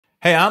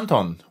Hey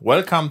Anton,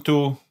 welcome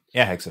to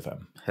Airhacks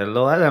FM.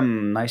 Hello,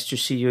 Adam. Nice to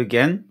see you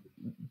again.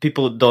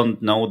 People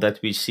don't know that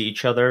we see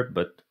each other,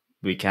 but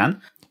we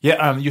can.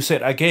 Yeah, you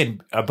said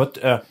again, but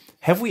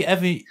have we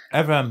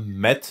ever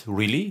met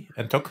really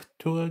and talked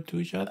to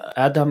each other?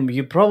 Adam,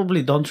 you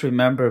probably don't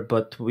remember,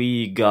 but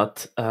we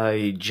got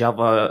a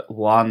Java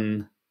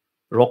 1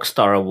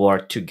 Rockstar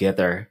Award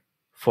together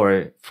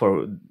for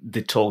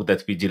the talk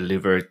that we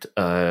delivered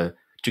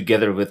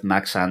together with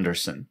Max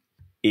Anderson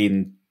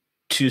in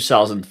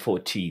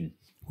 2014.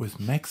 With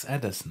Max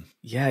Anderson?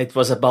 Yeah, it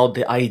was about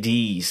the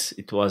IDEs.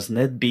 It was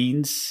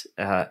NetBeans,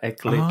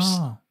 Eclipse,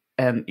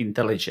 and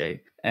IntelliJ.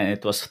 And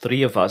it was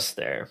 3 of us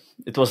there.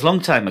 It was a long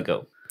time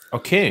ago.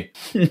 Okay.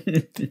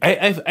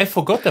 I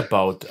forgot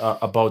about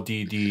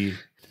the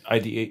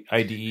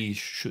IDE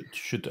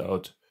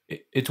shootout.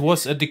 It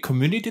was at the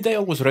community day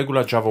or was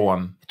regular Java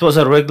 1? It was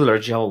a regular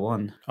Java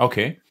 1.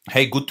 Okay.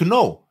 Hey, good to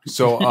know.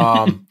 So,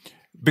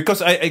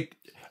 because I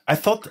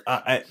thought,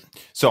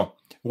 so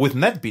with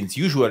NetBeans,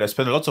 usually I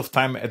spend lots of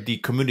time at the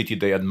community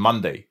day on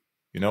Monday,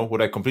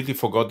 what I completely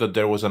forgot that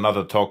there was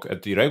another talk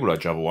at the regular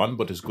Java 1,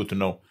 but it's good to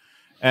know.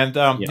 And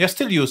I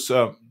still use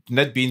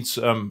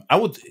NetBeans. I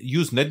would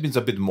use NetBeans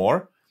a bit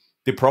more.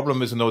 The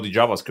problem is, the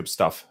JavaScript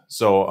stuff.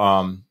 So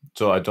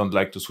I don't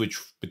like to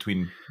switch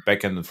between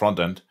backend and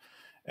frontend.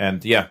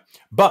 And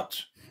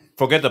but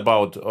forget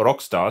about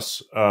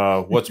Rockstars.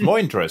 What's more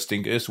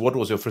interesting is what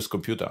was your first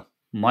computer?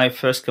 My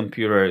first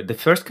computer, the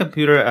first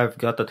computer I've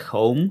got at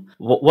home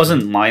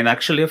wasn't mine,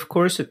 actually, of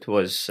course. It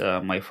was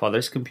my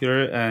father's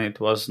computer, and it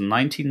was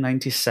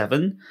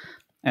 1997,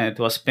 and it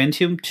was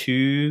Pentium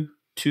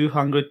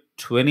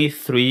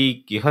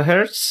 223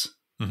 gigahertz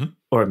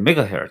or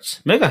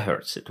megahertz.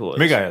 Megahertz, it was.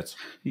 Megahertz.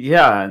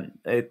 Yeah,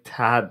 it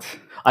had,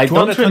 I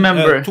don't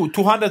remember.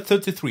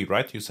 233,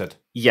 right? You said?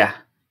 Yeah.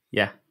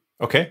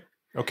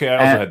 Okay, I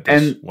also had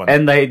this one.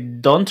 And I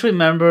don't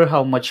remember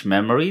how much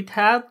memory it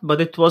had,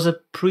 but it was a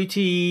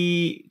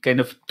pretty kind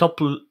of top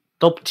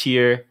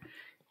tier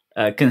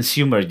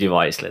consumer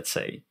device, let's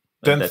say.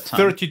 Then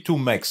 32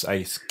 megs,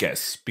 I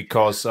guess,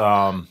 because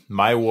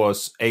mine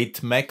was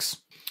 8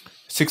 megs,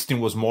 16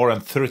 was more,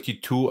 and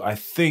 32, I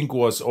think,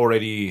 was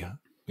already,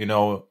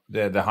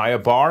 the higher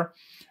bar.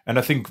 And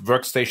I think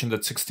workstation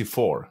at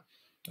 64,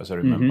 as I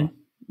remember.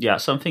 Yeah,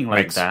 something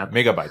like that.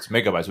 Megabytes.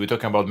 We're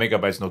talking about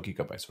megabytes, not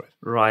gigabytes, right?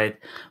 Right.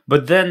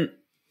 But then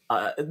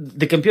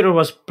the computer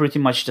was pretty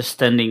much just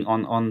standing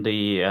on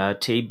the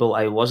table.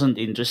 I wasn't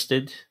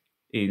interested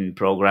in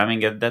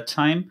programming at that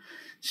time,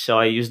 so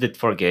I used it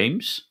for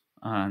games.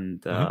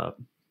 And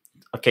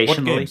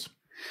occasionally... What games?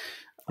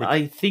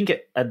 I think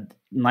at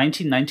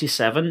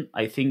 1997,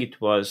 I think it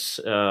was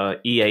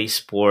EA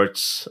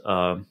Sports,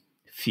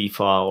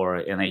 FIFA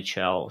or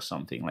NHL,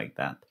 something like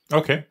that.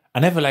 Okay. I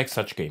never liked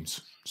such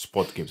games.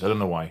 Sport games. I don't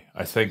know why.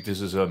 I think this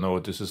is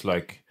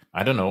like,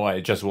 I don't know.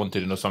 I just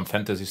wanted, some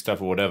fantasy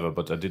stuff or whatever,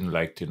 but I didn't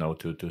like, to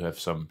have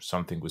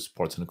something with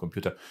sports on the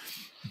computer.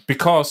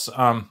 Because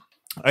I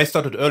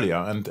started earlier,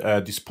 and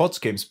the sports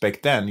games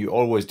back then, you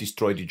always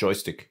destroy the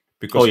joystick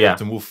because you have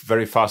to move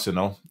very fast,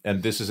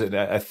 And this is,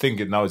 I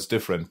think now it's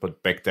different,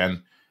 but back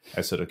then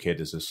I said, okay,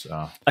 this is...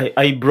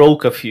 I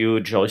broke a few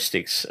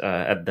joysticks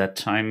at that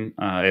time.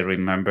 I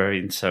remember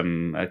in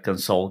some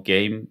console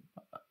game,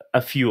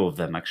 a few of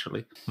them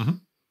actually.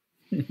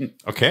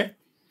 Okay.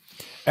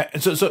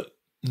 So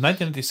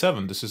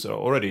 1997, this is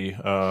already,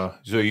 so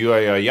you are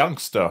a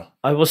youngster.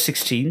 I was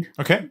 16.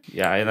 Okay.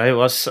 Yeah, and I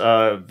was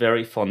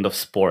very fond of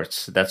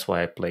sports. That's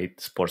why I played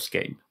sports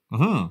game.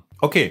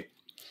 Okay.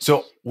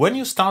 So when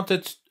you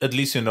started, at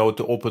least, to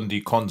open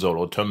the console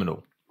or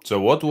terminal,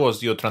 so what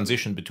was your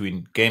transition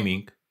between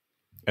gaming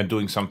and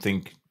doing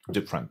something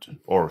different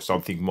or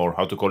something more,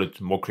 how to call it,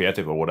 more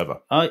creative or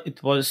whatever?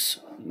 It was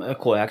a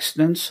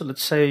coincidence,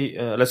 let's say.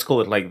 Let's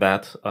call it like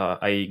that.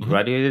 I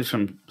graduated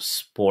from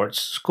sports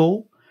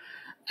school,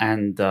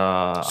 and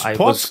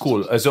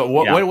school.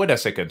 So wait a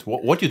second.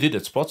 What you did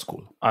at sports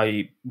school?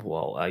 I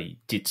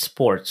did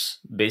sports.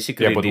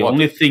 Basically, the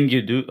only thing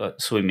you do,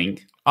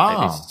 swimming.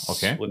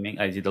 Okay. Swimming.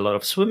 I did a lot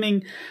of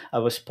swimming. I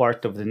was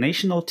part of the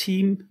national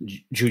team,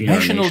 junior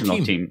national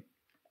team.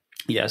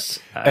 Yes.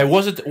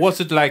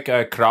 Was it like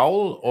a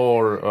crawl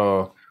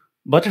or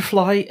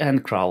butterfly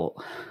and crawl,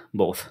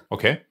 both?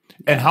 Okay.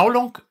 And how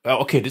long?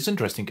 Okay, this is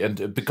interesting,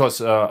 and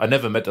because I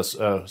never met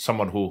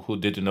someone who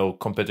did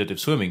competitive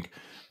swimming.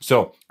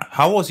 So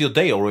how was your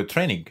day or your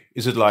training?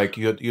 Is it like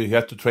you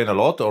had to train a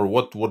lot, or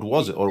what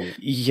was it? Or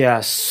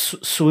yes,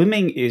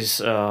 swimming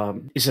is a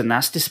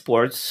nasty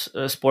sport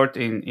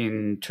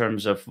in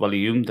terms of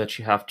volume that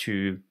you have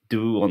to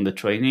do on the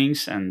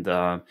trainings, and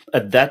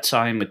at that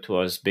time it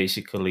was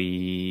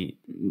basically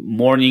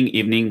morning,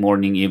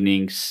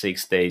 evening,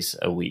 6 days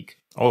a week.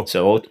 Oh,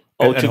 so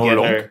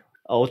altogether.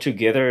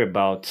 Altogether,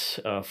 about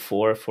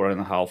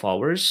 4.5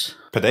 hours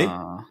per day.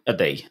 A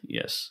day,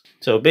 yes.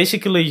 So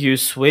basically, you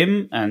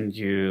swim and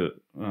you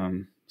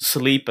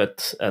sleep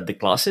at the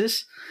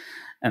classes,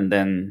 and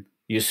then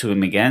you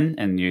swim again,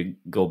 and you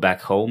go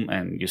back home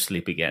and you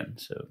sleep again.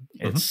 So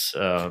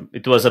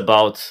it was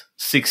about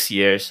 6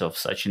 years of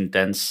such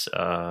intense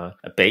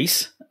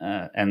pace.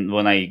 And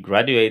when I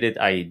graduated,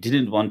 I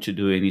didn't want to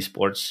do any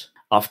sports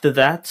after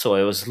that. So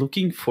I was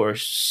looking for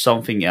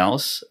something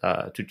else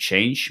to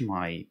change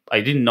my.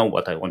 I didn't know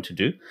what I want to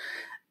do,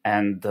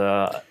 and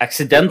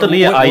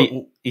accidentally,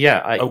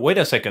 wait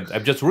a second.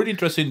 I'm just really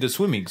interested in the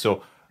swimming.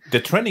 So the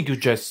training, you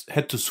just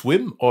had to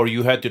swim, or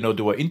you had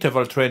do an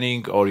interval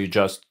training, or you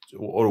just,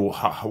 or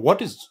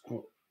what is,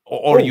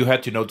 or you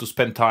had to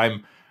spend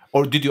time,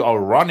 or did you all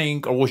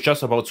running, or was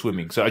just about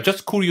swimming? So I'm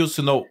just curious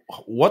to know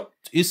what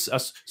is a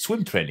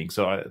swim training.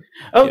 So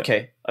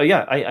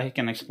I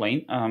can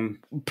explain.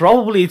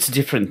 Probably it's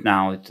different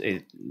now.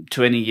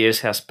 20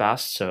 years has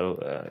passed, so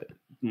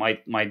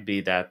might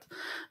be that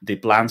the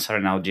plans are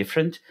now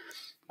different.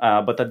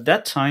 But at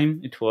that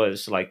time, it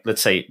was like,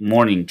 let's say,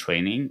 morning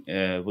training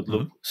would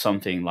look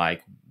something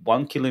like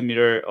 1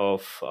 kilometer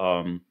of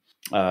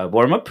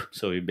warm up.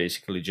 So you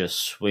basically just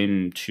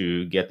swim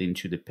to get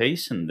into the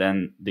pace, and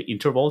then the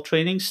interval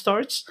training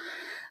starts.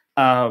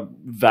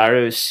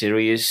 Very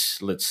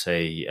serious, let's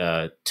say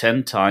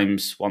 10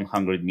 times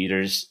 100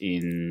 meters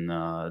in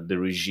the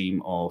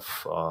regime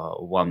of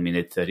 1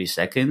 minute 30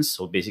 seconds.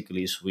 So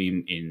basically, you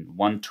swim in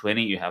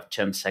 120, you have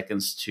 10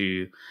 seconds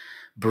to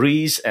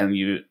breathe, and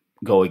you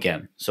go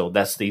again. So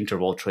that's the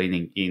interval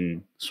training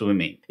in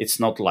swimming.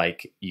 It's not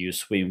like you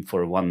swim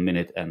for 1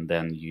 minute and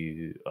then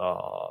you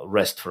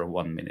rest for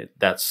 1 minute.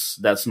 That's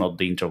not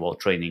the interval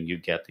training you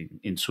get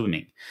in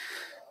swimming.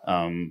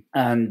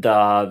 And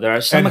there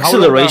are some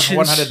accelerations.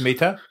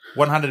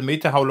 100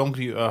 meter. How long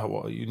do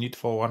you need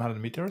for 100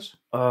 meters?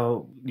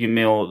 You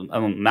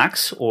mean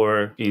max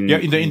or in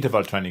the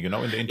interval training?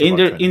 In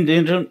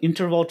the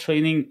interval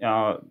training,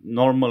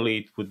 normally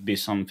it would be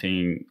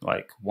something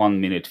like 1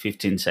 minute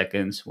 15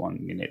 seconds,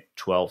 1 minute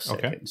 12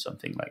 seconds,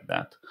 something like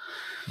that.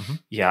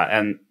 Yeah,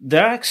 and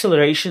there are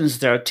accelerations.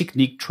 There are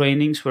technique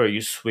trainings where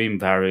you swim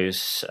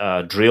various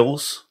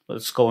drills.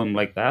 Let's call them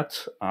like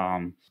that.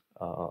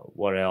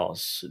 What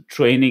else?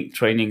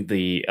 Training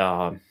the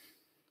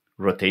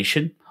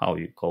rotation, how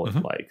you call it,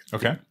 like.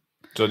 Okay.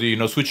 So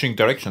switching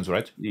directions,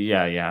 right?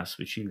 Yeah,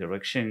 switching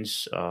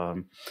directions.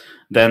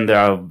 Then there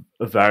are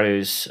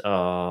various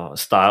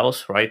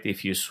styles, right?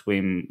 If you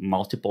swim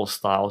multiple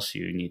styles,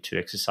 you need to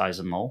exercise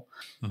them all.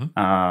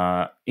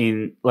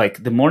 In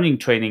like the morning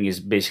training is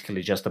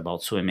basically just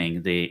about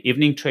swimming. The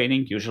evening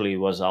training usually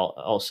was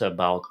also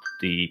about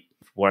the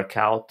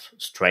workout,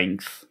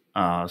 strength.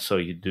 So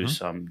you do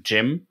some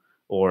gym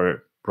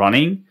or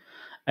running,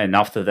 and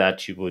after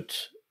that you would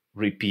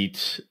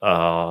repeat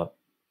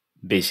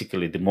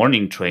basically the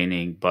morning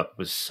training, but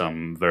with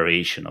some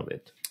variation of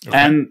it.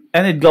 And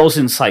it goes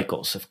in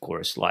cycles, of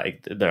course.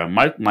 Like there are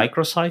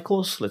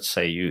microcycles. Let's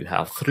say you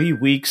have 3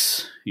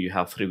 weeks. You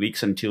have 3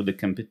 weeks until the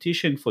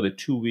competition. For the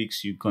 2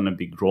 weeks, you're gonna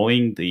be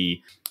growing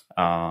the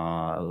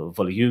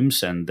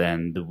volumes, and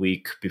then the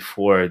week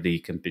before the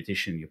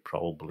competition, you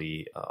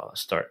probably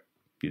start,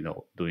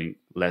 doing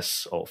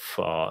less of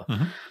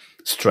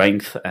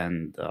strength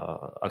and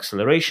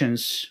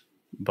accelerations,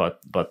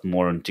 but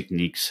more on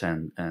techniques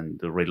and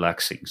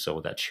relaxing, so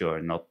that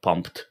you're not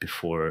pumped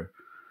before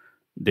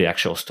the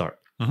actual start.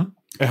 And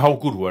how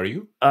good were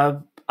you?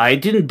 I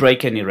didn't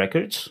break any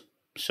records,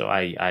 so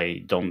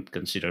I don't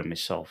consider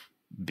myself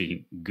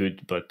being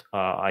good, but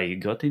I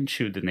got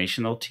into the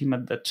national team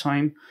at that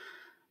time,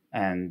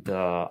 and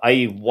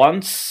I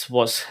once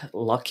was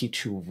lucky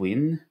to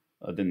win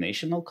the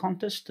national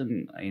contest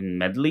in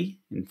medley,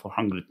 in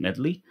 400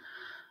 medley.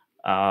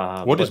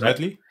 What is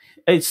medley?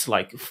 It's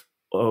like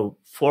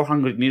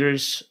 400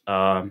 meters.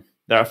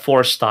 There are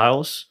 4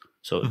 styles.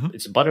 So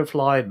it's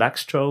butterfly,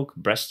 backstroke,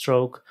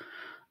 breaststroke,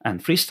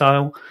 and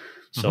freestyle.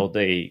 So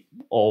they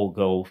all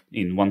go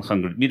in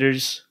 100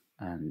 meters,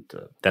 and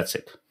that's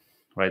it,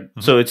 right?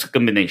 So it's a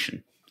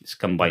combination. It's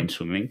combined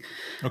swimming.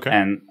 Okay.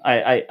 And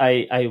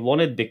I won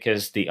it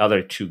because the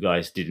other 2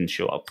 guys didn't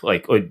show up.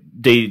 Like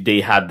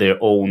they had their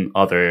own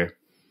other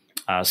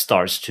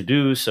stars to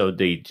do, so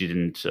they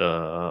didn't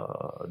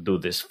do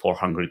this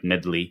 400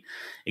 medley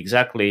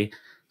exactly.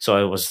 So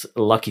I was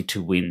lucky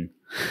to win.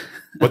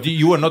 But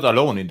you were not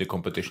alone in the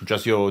competition.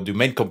 Just the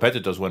main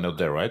competitors were not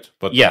there, right?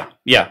 But yeah.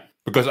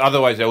 Because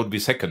otherwise I would be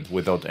second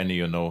without any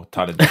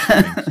talent.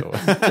 So.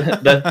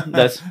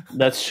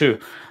 That's true.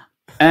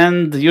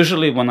 And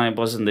usually when I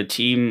was in the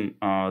team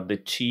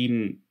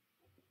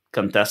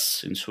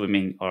contests in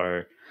swimming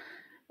are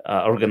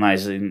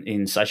organized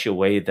in such a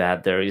way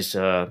that there is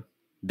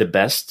the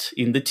best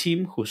in the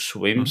team who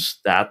swims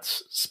that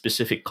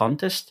specific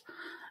contest,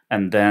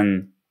 and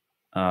then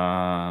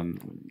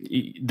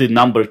the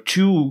number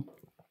 2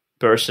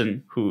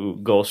 person who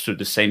goes to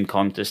the same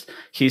contest,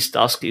 his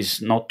task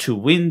is not to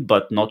win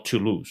but not to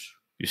lose.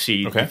 You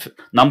see, if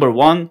number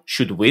 1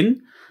 should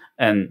win,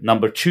 and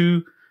number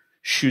 2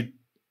 should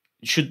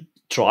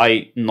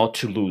try not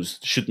to lose,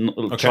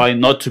 try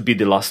not to be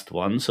the last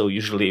one. So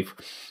usually, if,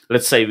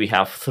 let's say we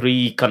have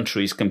 3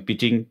 countries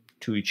competing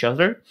to each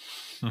other,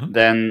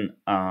 then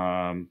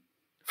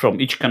from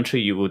each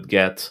country you would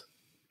get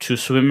 2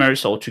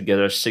 swimmers,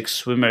 altogether 6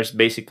 swimmers.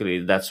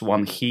 Basically, that's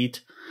one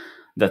heat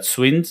that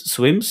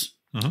swims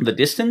the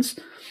distance.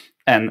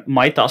 And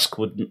my task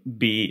would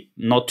be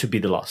not to be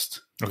the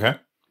last. Okay.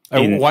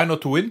 Why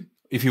not to win?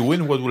 If you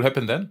win, what will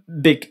happen then?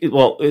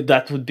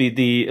 That would be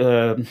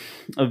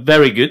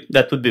very good.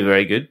 That would be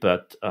very good.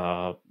 But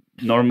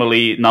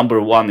normally, number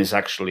 1 is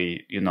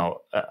actually,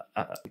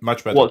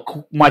 much better.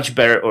 Well, much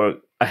better or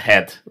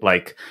ahead,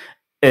 like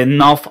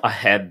enough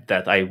ahead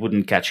that I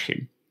wouldn't catch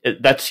him.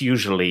 That's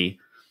usually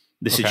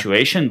the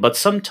situation. But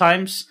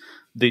sometimes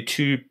the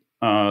 2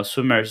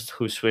 swimmers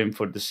who swim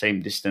for the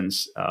same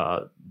distance,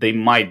 they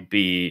might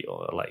be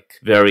like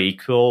very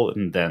equal,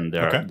 and then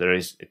there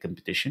is a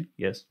competition.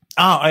 Yes.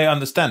 I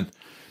understand,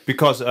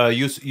 because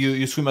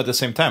you swim at the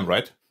same time,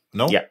 right?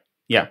 No.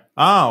 Yeah.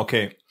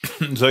 Okay.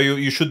 So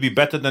you should be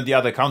better than the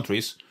other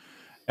countries,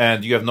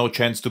 and you have no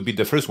chance to beat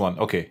the first one.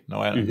 Okay.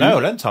 Now I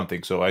learned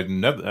something. So I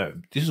never.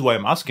 This is why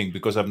I'm asking,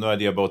 because I have no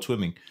idea about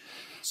swimming.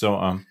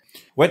 So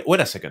wait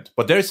a second.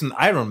 But there is an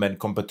Ironman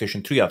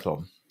competition,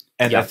 triathlon.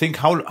 And I think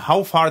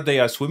how far they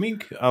are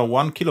swimming,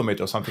 1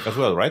 kilometer or something as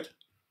well, right?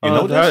 You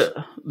know this?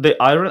 The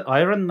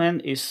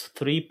Ironman is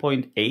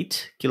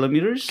 3.8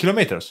 kilometers.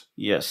 Kilometers?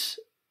 Yes.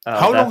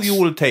 How long you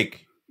will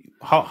take?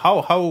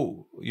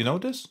 How you know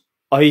this?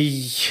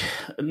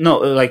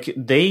 Like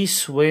they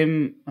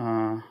swim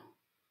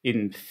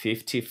in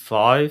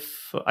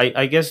 55.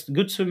 I guess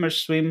good swimmers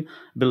swim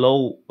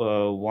below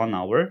 1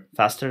 hour,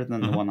 faster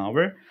than 1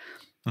 hour.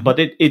 But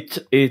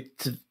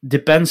it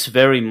depends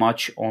very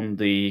much on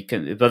the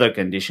weather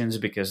conditions,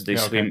 because they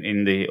swim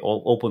in the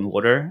open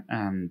water,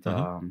 and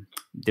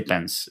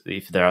depends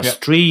if there are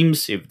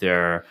streams, if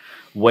there are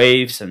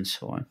waves, and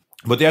so on.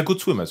 But they are good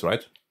swimmers,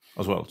 right?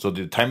 As well. So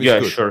the time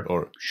is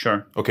good.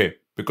 Sure. Okay,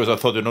 because I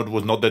thought it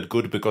was not that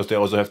good, because they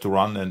also have to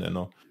run and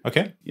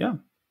okay. Yeah.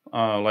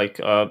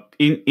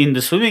 In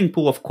the swimming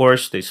pool, of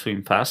course, they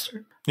swim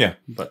faster. Yeah.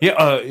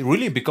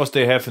 Really, because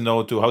they have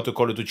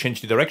to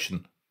change the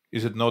direction.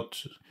 Is it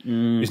not?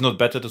 Is not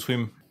better to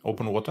swim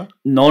open water?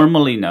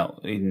 Normally, no.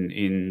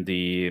 In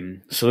the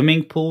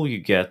swimming pool, you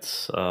get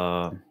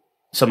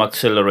some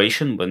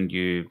acceleration when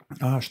you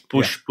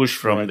push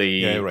from the.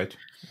 Yeah, you're right.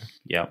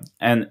 Yeah,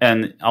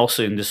 and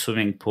also in the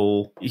swimming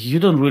pool, you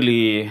don't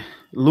really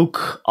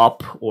look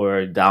up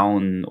or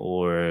down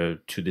or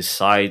to the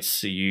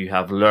sides. You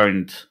have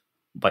learned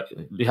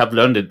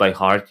it by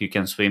heart. You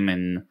can swim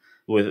in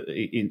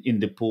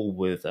the pool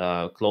with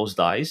closed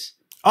eyes.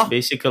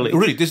 Basically,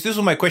 really, this is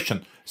my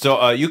question.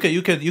 So you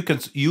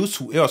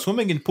are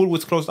swimming in pool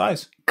with closed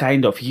eyes.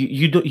 Kind of.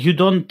 You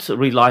don't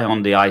rely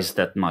on the eyes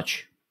that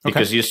much,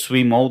 because you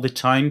swim all the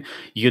time.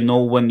 You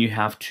know when you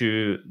have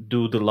to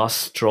do the last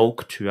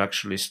stroke to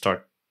actually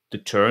start the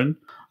turn.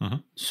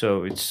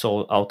 So it's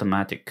all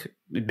automatic.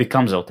 It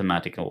becomes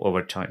automatic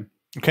over time.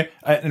 Okay.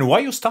 And why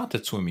you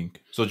started swimming?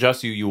 So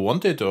just you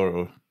wanted,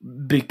 or?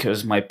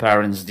 Because my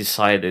parents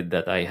decided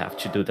that I have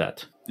to do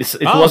that.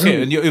 It wasn't.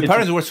 Okay. And your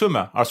parents were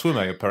swimmer.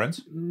 Your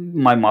parents?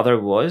 My mother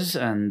was,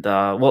 and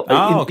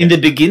in the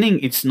beginning,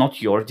 it's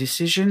not your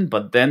decision,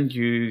 but then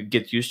you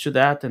get used to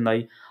that. And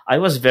I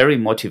was very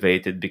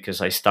motivated, because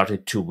I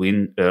started to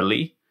win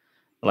early,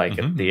 like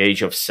at the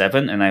age of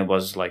 7, and I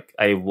was like,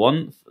 I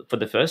won for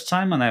the first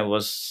time, and I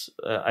was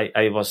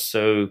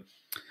so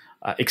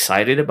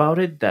excited about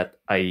it that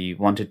I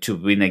wanted to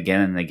win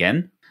again and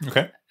again.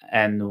 Okay.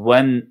 And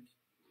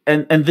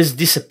and this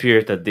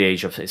disappeared at the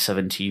age of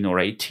 17 or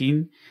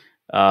 18,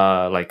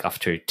 like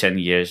after 10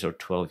 years or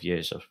 12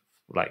 years of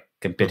like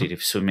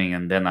competitive swimming.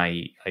 And then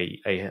I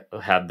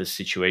had the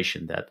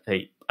situation that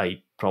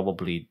I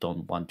probably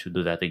don't want to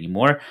do that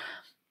anymore.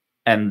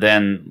 And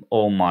then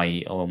all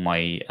my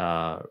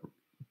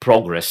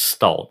progress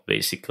stalled,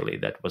 basically.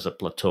 That was a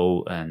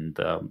plateau, and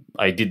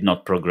I did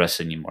not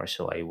progress anymore.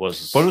 So I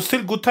was, but it was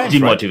still good times,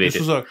 demotivated. Right?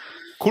 This was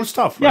cool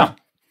stuff, right?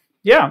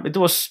 Yeah, it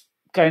was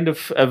kind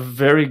of a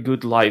very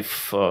good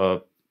life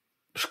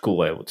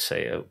school, I would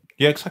say.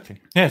 Yeah, exactly.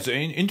 Yeah, it's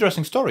an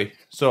interesting story.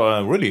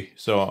 So really,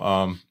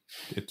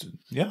 it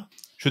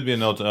should be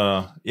not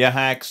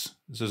hacks.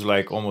 This is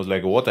like almost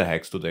like a water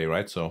hacks today,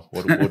 right? So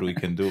what we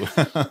can do.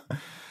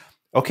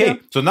 Okay,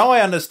 so now I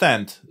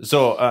understand.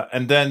 So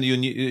and then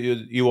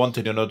you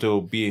wanted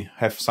to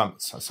have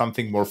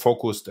something more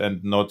focused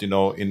and not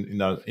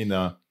in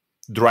a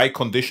dry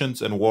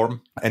conditions and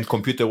warm, and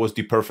computer was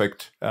the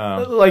perfect.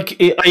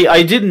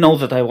 I didn't know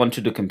that I wanted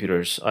to do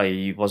computers.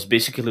 I was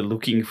basically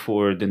looking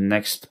for the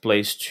next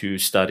place to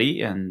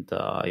study, and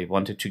I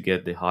wanted to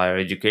get the higher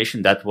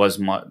education. That was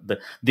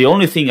the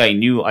only thing I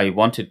knew. I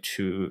wanted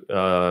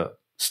to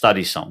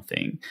study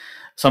something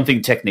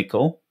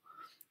technical.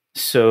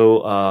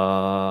 So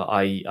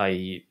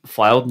I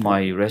filed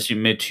my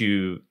resume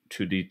to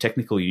the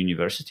technical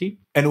university.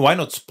 And why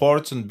not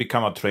sports and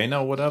become a trainer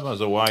or whatever?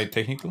 So why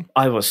technical?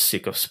 I was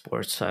sick of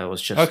sports. I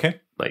was just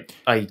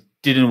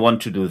didn't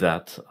want to do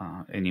that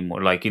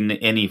anymore, like in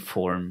any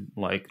form,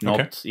 like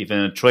not even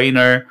a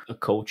trainer, a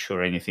coach,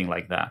 or anything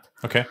like that.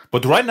 Okay,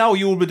 but right now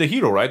you will be the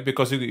hero, right?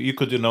 Because you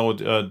could,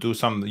 do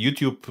some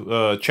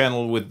YouTube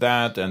channel with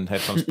that and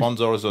have some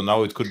sponsors. So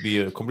now it could be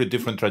a completely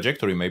different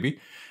trajectory, maybe.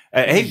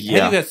 Had you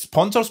had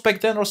sponsors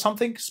back then or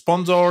something?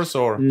 Sponsors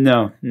or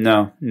no.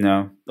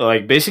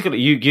 Like basically,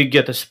 you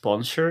get a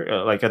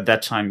sponsor. Like at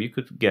that time, you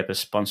could get a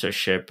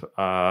sponsorship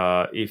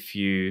if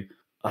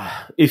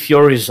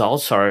your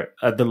results are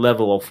at the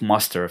level of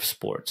master of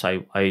sports.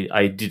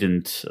 I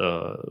didn't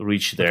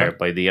reach there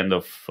by the end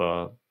of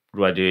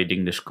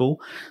graduating the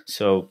school,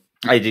 so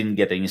I didn't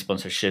get any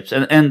sponsorships,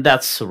 and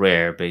that's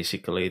rare.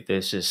 Basically,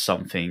 this is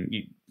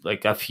something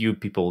like a few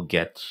people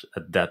get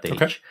at that age.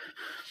 Okay.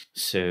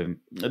 So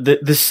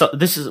this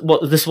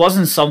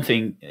wasn't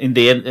something in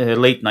the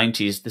late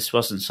 90s. This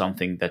wasn't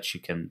something that you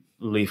can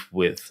live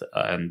with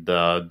and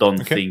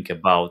don't think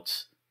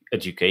about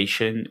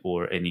education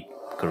or any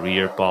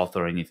career path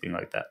or anything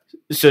like that.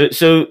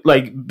 So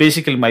like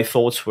basically my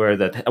thoughts were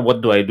that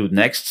what do I do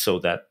next so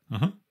that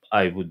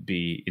I would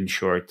be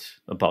insured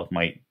about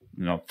my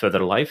further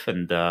life,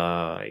 and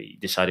I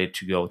decided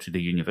to go to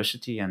the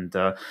university, and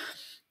it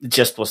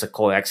just was a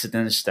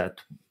coincidence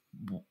that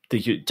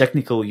the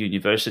technical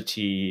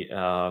university,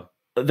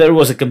 there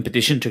was a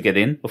competition to get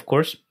in, of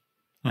course.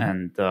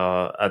 And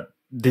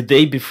the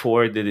day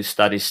before the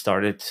study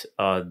started,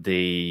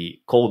 they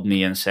called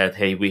me and said,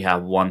 hey, we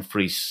have one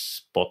free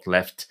spot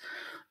left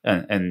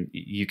and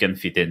you can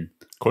fit in.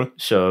 Cool.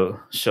 So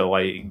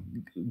I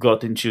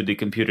got into the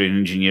computer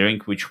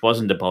engineering, which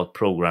wasn't about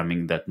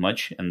programming that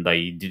much. And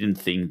I didn't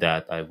think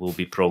that I will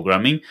be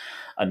programming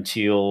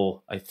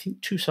until I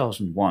think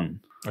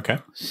 2001. Okay.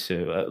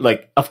 So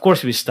of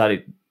course we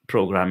studied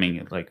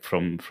programming like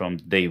from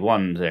day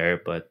one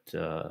there, but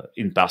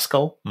in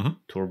Pascal,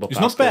 Turbo it's Pascal. It's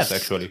not bad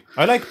actually.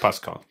 I like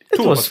Pascal.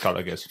 Turbo Pascal,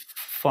 I guess.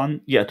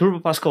 Fun. Yeah, Turbo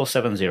Pascal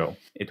 7.0.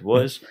 It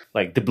was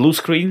like the blue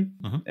screen,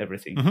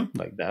 everything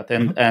like that.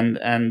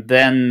 And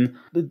then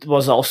it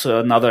was also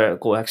another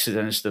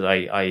coincidence that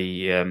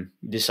I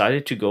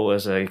decided to go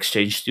as an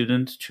exchange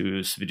student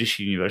to Swedish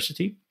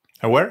university.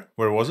 And where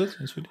was it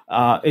in Sweden?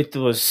 It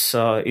was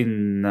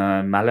in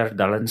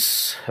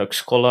Mälardalens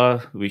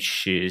Högskola,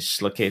 which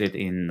is located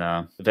in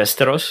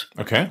Västerås.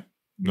 Okay.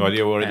 No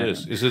idea where it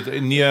is. Is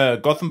it near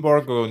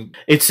Gothenburg? Or?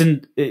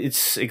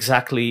 It's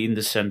exactly in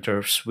the center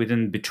of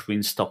Sweden,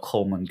 between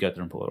Stockholm and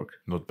Gothenburg.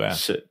 Not bad.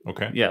 So,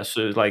 okay. Yeah,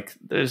 so like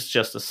there's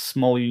just a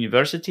small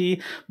university,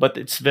 but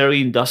it's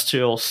very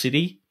industrial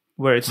city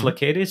where it's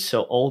located.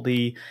 So all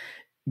the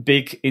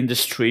big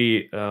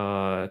industry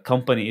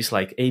companies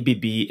like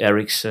ABB,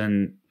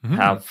 Ericsson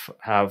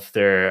have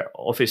their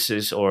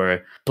offices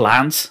or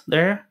plants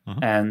there,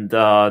 and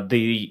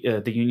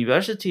the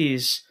university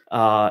is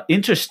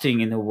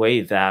interesting in a way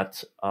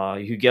that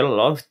you get a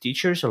lot of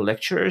teachers or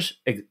lecturers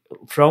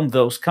from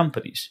those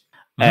companies,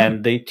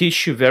 and they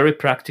teach you very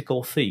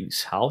practical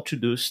things, how to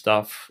do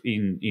stuff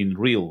in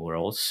real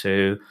world.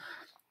 So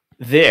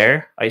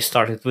there, I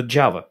started with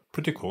Java.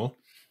 Pretty cool.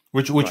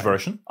 Which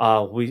version?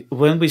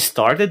 When we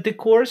started the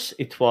course,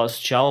 it was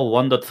Java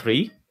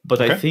 1.3,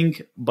 but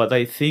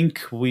I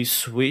think we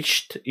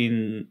switched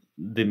in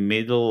the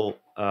middle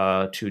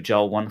to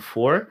Java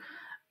 1.4,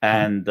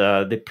 and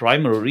the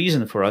primary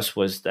reason for us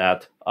was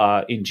that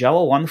in Java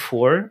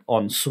 1.4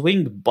 on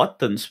swing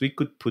buttons we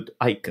could put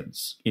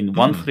icons. In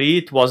 1.3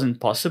 it wasn't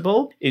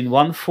possible. In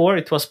 1.4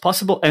 it was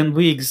possible, and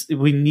we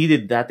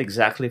needed that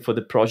exactly for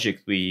the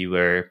project we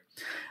were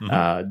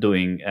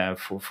doing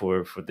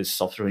for this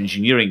software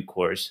engineering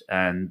course.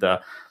 And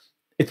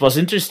it was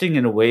interesting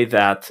in a way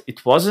that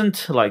it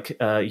wasn't like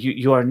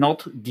you are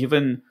not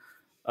given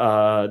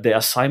the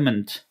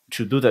assignment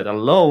to do that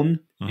alone.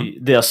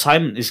 The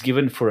assignment is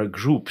given for a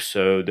group,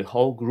 so the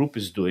whole group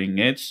is doing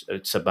it.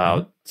 It's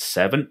about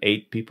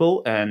 7-8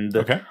 people, and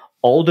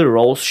all the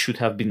roles should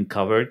have been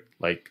covered,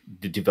 like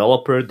the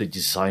developer, the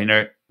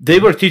designer. They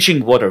were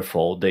teaching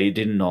waterfall. They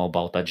didn't know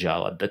about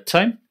Agile at that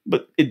time,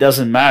 but it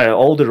doesn't matter.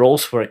 All the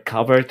roles were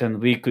covered, and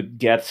we could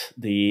get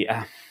the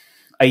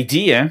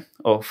idea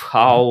of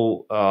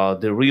how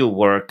the real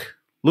work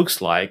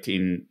looks like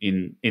in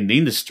the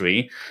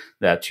industry,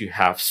 that you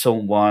have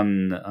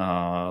someone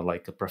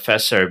like a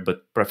professor,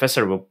 but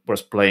professor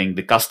was playing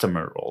the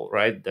customer role,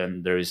 right?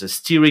 Then there is a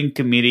steering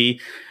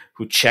committee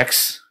who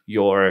checks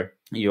your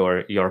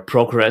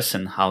progress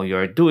and how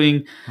you're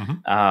doing,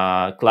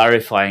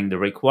 clarifying the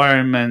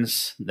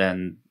requirements.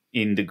 Then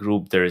in the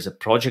group, there is a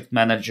project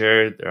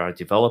manager, there are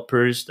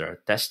developers, there are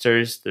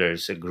testers,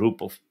 there's a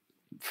group of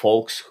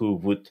folks who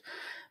would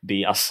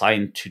be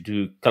assigned to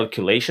do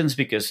calculations,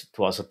 because it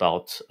was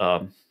about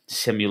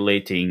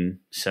simulating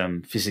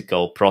some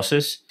physical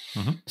process.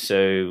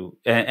 So,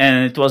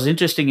 and it was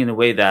interesting in a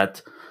way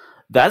that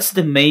that's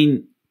the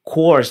main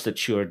course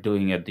that you are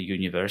doing at the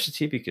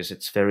university, because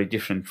it's very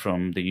different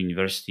from the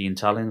university in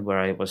Tallinn where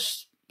I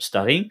was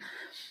studying.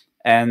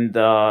 And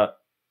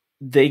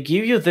they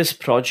give you this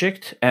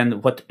project,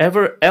 and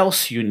whatever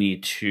else you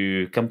need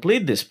to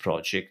complete this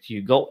project,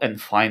 you go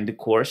and find the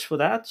course for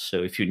that.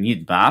 So if you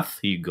need math,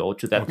 you go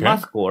to that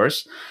math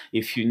course.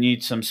 If you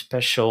need some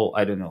special,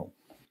 I don't know,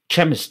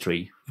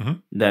 chemistry,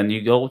 then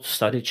you go to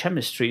study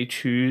chemistry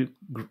to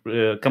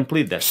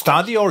complete that.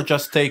 Study or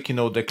just take,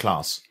 the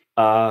class?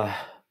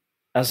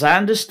 As I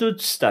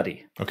understood,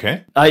 study.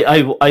 Okay.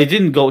 I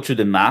didn't go to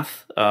the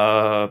math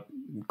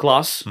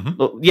class.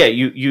 Yeah,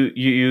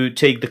 you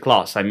take the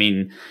class. I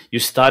mean, you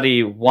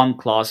study one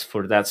class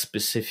for that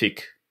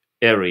specific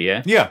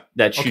area. Yeah.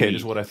 That you this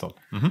is what I thought.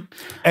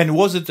 And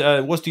was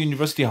the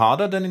university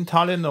harder than in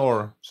Tallinn,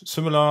 or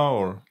similar,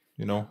 or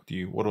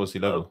what was the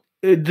level?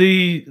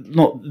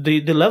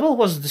 The level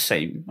was the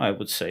same, I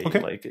would say.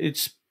 Okay. Like,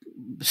 it's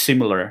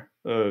similar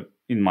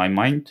in my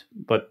mind,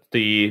 but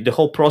the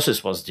whole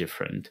process was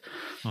different.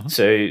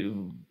 So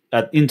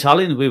in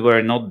Tallinn, we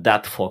were not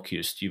that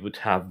focused. You would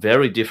have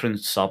very different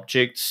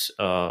subjects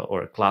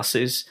or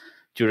classes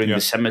during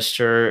the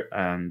semester,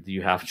 and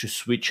you have to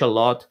switch a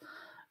lot.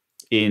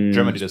 In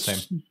Germany, the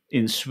same.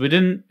 In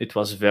Sweden, it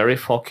was very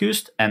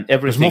focused, and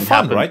everything it's more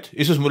fun, happened. Right?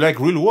 This is more like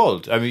real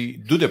world. I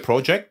mean, do the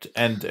project,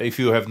 and if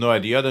you have no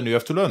idea, then you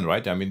have to learn,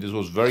 right? I mean, this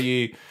was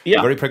very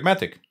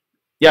pragmatic.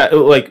 Yeah,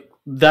 like,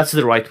 that's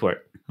the right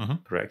word.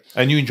 Correct.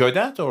 And you enjoyed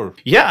that, or?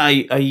 Yeah,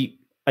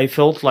 I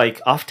felt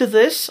like after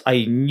this,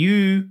 I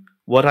knew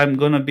what I'm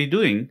gonna be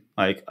doing.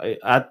 Like,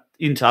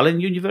 in Tallinn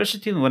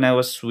University, when I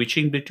was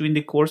switching between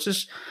the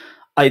courses,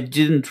 I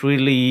didn't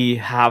really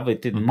have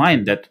it in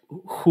mind that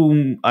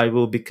whom I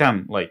will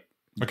become. Like,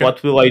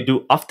 what will I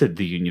do after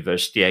the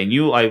university? I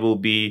knew I will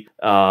be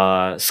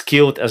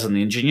skilled as an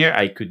engineer.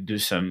 I could do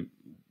some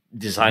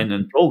design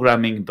and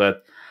programming,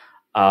 but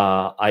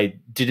I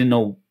didn't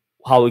know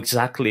how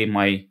exactly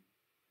my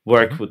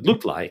work would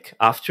look like.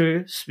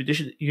 After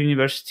Swedish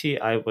university,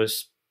 I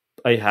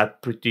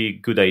had pretty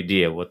good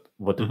idea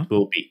what it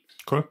will be.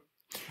 Cool.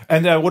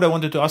 And what I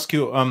wanted to ask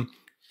you,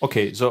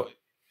 so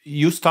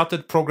you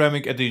started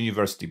programming at the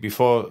university.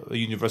 Before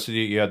university,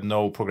 you had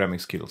no programming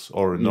skills,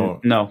 or no?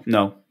 No.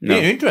 Yeah,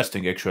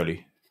 interesting,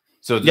 actually.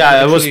 So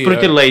I was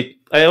pretty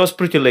late. I was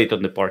pretty late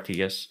on the party.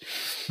 Yes.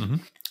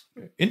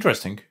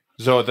 Interesting.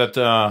 So that,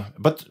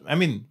 but I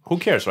mean, who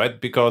cares, right?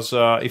 Because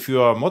if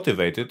you are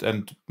motivated,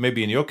 and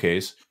maybe in your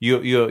case,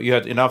 you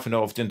had enough,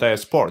 of the entire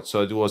sport.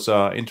 So it was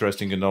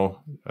interesting, you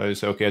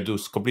say, okay, I do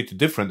completely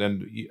different,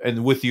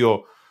 and with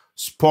your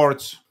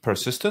sports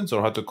persistence,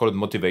 or how to call it,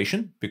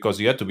 motivation, because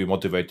you had to be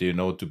motivated,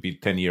 to be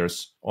 10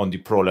 years on the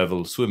pro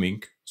level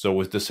swimming. So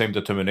with the same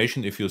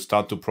determination, if you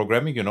start to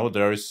programming, you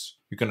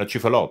can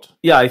achieve a lot.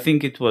 Yeah, I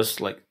think it was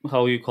like,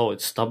 how you call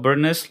it,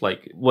 stubbornness.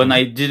 Like, when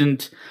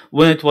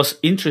when it was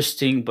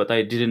interesting, but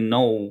I didn't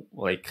know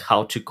like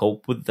how to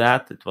cope with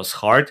that. It was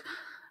hard.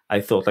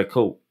 I thought like,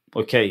 oh,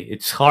 okay,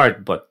 it's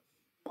hard, but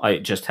I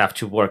just have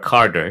to work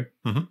harder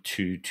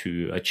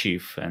to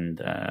achieve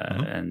and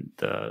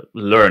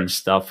learn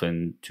stuff,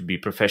 and to be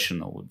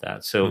professional with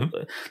that. So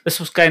this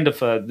was kind of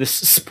this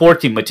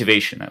sporty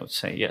motivation, I would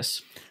say.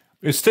 Yes,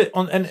 it's still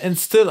and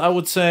still, I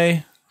would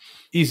say,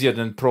 easier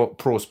than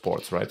pro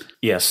sports, right?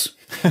 Yes,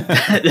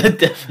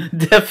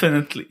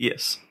 definitely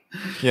yes.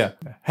 Yeah.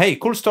 Hey,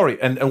 cool story.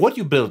 And what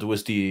you built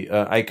with the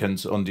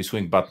icons on the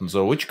swing buttons,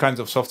 or which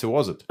kinds of software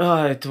was it?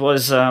 It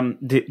was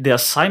the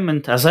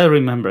assignment, as I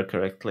remember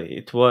correctly.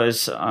 It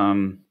was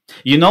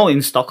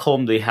in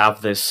Stockholm they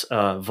have this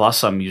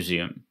Vasa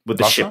museum with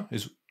the ship.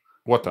 Is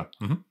water.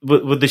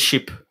 With the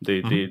ship,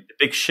 the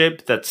big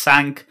ship that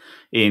sank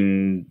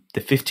in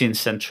the 15th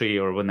century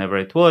or whenever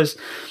it was.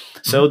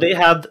 So they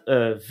had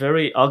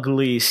very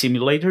ugly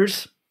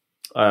simulators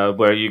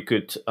where you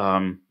could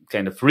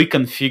kind of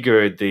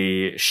reconfigure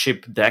the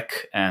ship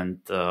deck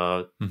and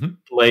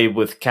play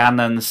with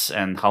cannons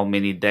and how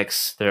many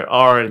decks there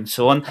are and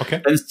so on,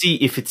 and see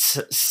if it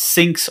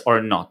sinks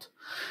or not.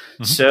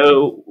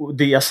 So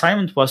the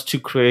assignment was to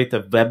create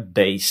a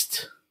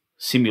web-based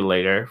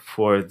simulator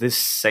for this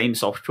same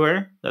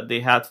software that they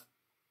had,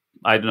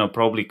 I don't know,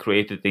 probably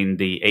created in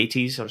the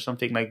 80s or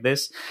something like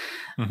this,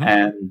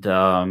 and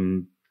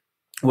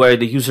where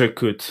the user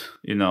could,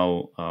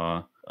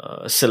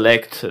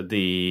 select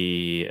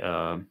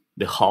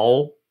the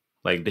hull,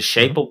 like the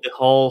shape of the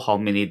hull, how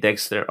many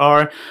decks there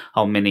are,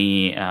 how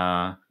many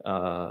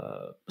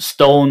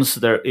stones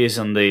there is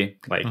on the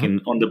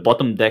on the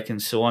bottom deck,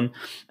 and so on.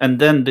 And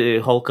then the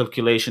whole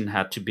calculation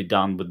had to be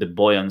done with the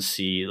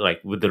buoyancy,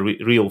 like with the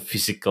real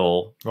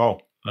physical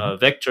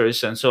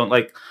vectors and so on.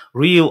 Like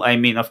real, I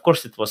mean, of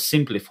course it was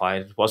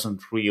simplified, it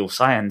wasn't real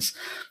science,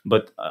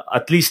 but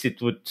at least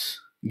it would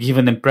give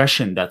an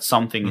impression that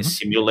something is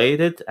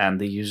simulated, and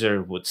the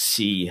user would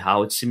see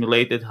how it's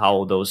simulated,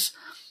 how those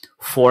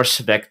force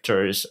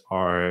vectors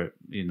are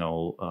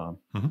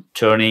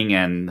turning,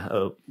 and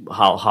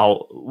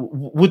how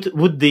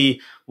would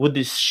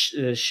this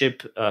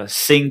ship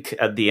sink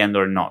at the end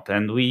or not.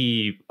 And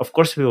we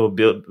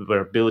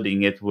were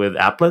building it with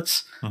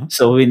applets,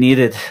 so we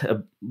needed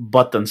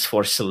buttons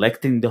for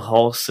selecting the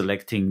hull,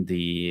 selecting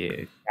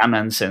the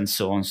cannons, and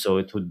so on, so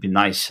it would be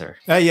nicer.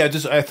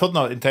 I thought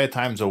now entire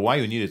time, so why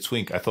you needed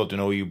Swing? I thought,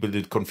 you built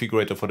a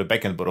configurator for the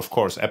backend, but of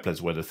course applets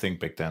were the thing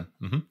back then.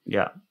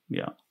 Yeah,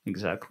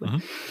 exactly.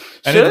 And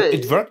so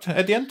it worked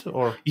at the end,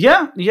 or?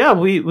 Yeah,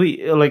 we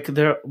like,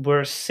 there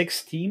were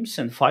 6 teams,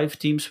 and 5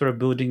 teams were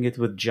building it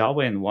with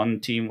Java, and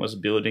 1 team was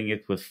building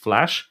it with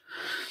Flash.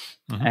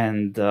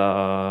 And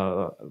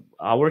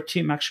our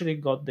team actually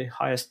got the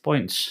highest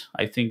points.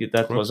 I think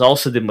that was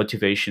also the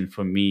motivation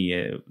for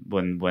me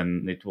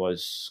when it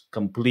was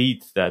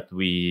complete, that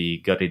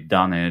we got it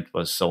done, and it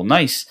was so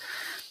nice.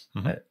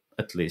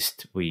 At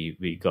least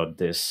we got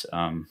this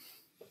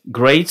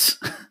grades,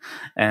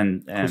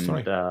 and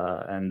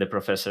the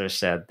professor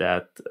said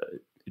that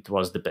it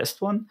was the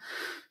best one.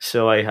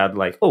 So I had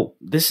like,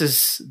 this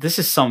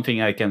is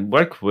something I can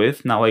work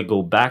with. Now I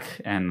go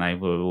back and I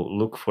will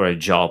look for a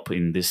job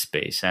in this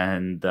space.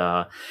 And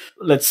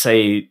let's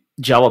say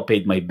Java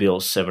paid my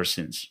bills ever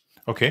since.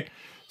 Okay.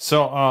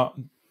 So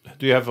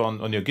do you have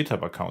on your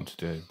GitHub account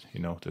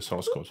the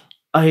source code?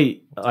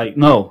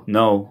 No.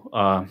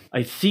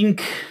 I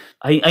think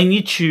I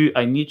need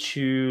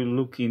to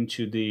look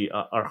into the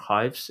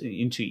archives,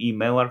 into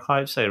email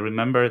archives. I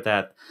remember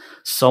that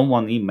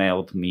someone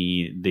emailed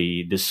me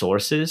the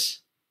sources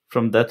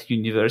from that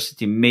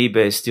university.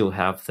 Maybe I still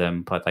have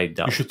them, but I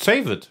doubt. You should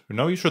save it.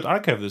 You should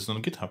archive this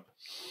on GitHub,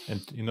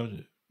 and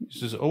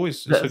this is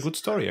always a good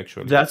story.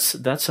 Actually,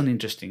 that's an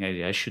interesting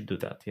idea. I should do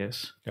that.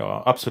 Yes.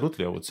 Yeah,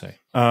 absolutely. I would say.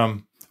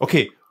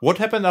 Okay, what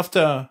happened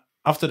after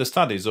the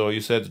studies? Or you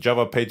said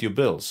Java paid your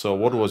bills. So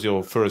what was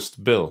your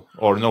first bill?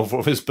 Or no,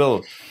 first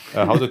bill?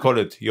 How to call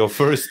it? Your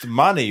first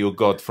money you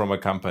got from a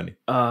company?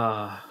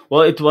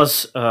 Well, it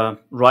was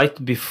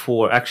right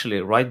before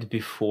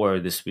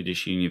the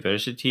Swedish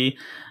university.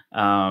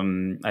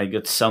 I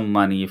got some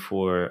money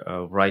for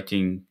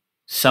writing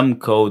some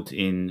code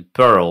in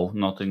Perl,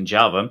 not in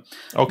Java.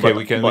 Okay,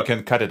 we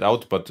can cut it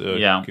out, but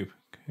yeah.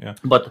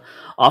 But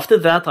after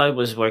that, I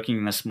was working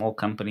in a small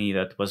company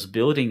that was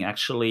building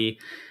actually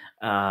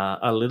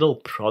a little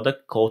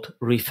product called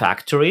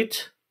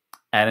Refactorit,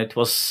 and it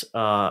was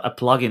a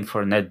plugin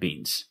for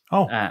NetBeans.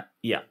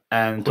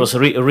 And it was a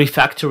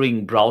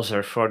refactoring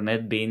browser for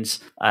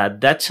NetBeans.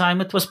 At that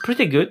time, it was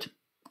pretty good.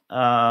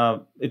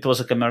 It was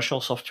a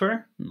commercial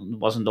software. It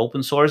wasn't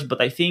open source,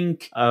 but I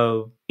think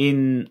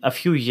in a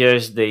few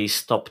years they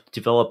stopped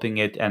developing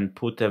it and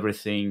put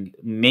everything,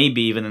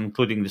 maybe even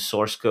including the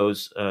source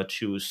codes,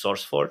 to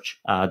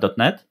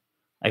SourceForge.net.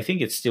 I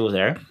think it's still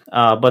there.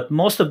 But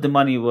most of the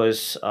money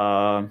was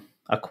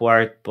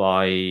acquired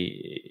by,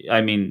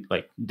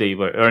 they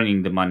were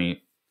earning the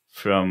money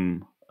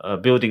from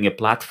building a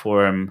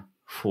platform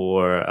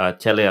for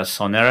Telia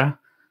Sonera.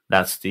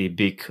 That's the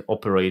big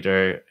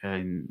operator,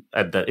 and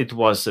it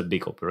was a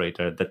big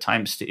operator at the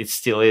time. It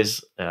still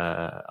is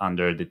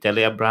under the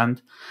Telia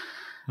brand.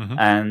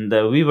 And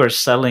we were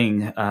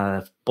selling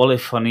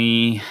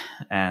polyphony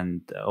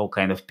and all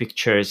kind of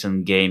pictures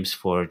and games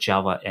for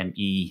Java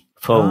ME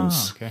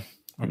phones,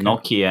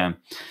 Nokia.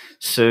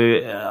 So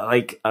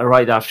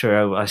right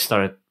after I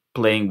started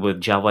playing with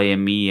Java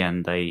ME,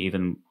 and I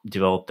even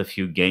developed a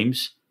few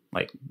games,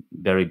 like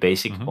very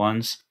basic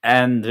ones.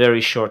 And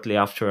very shortly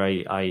after,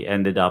 I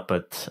ended up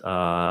at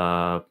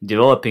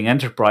developing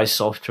enterprise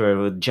software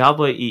with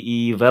Java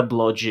EE,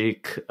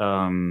 WebLogic.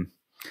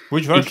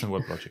 Which version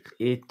of WebLogic?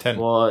 It 10.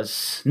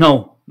 was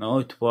no.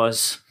 It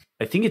was,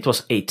 I think it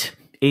was 8.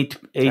 8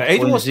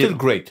 was still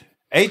great.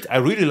 8, I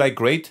really like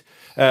great.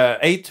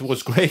 8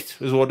 was great,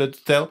 is what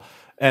I'd tell.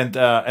 And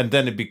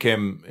then it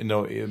became,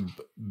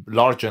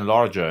 larger and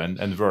larger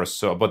and worse.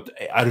 So, but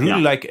I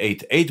really like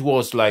 8. 8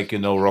 was like,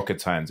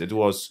 rocket science. It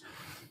was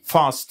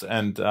fast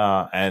and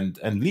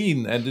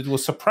lean, and it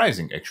was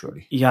surprising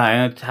actually. Yeah,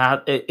 and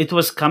it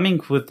was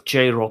coming with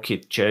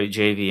JRocket,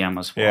 JVM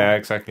as well. Yeah,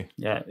 exactly.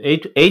 Yeah,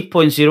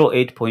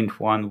 8.0,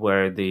 8.1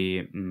 were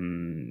the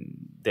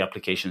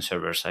application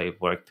servers I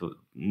worked with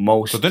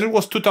most. So then it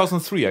was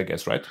 2003, I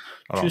guess, right?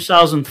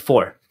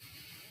 2004.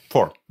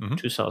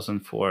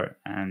 2004.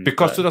 And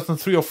because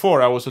 2003 or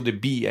 4 I was at the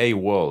BA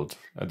World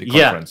at the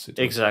conference.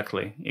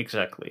 Exactly.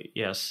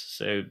 Yes.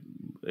 So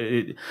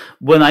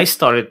when I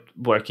started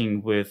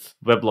working with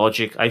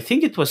WebLogic, I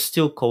think it was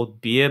still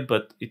called BA,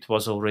 but it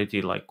was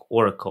already like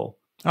Oracle.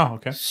 Oh,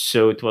 okay.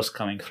 So it was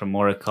coming from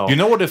Oracle. You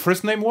know what the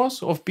first name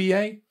was of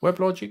BA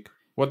WebLogic?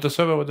 What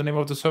the name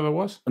of the server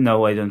was?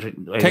 No, I don't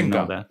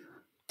know that.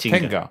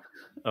 Tenga.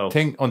 Oh.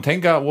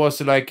 Tenga was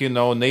like,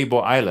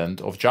 neighbor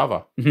island of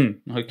Java.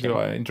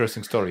 Okay.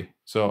 Interesting story.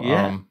 So,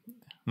 yeah.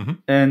 Cool.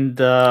 And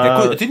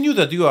I didn't know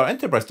that you are an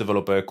enterprise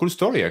developer. Cool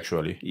story,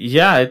 actually.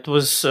 Yeah, it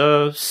was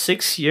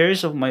 6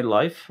 years of my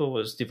life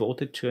was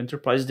devoted to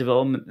enterprise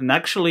development. And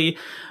actually,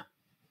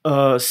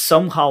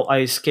 somehow I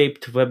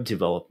escaped web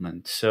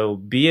development. So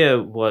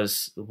BIA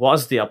was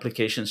the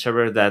application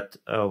server that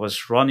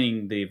was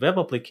running the web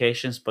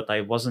applications, but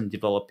I wasn't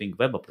developing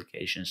web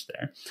applications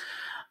there.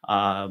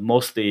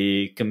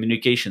 Mostly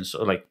communications,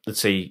 or like,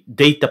 let's say,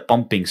 data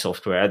pumping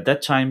software. At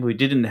that time, we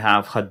didn't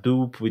have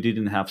Hadoop, we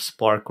didn't have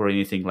Spark or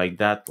anything like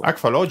that.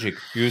 Aqualogic.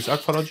 You use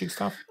Aqualogic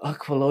stuff?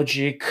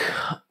 Aqualogic.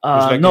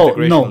 Like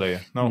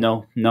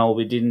No,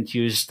 we didn't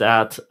use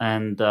that.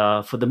 And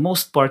for the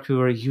most part, we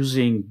were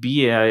using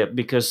BIA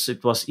because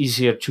it was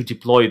easier to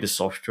deploy the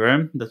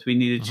software that we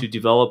needed to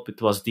develop.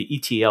 It was the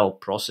ETL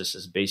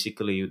processes,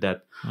 basically,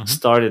 that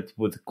started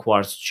with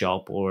Quartz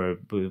job or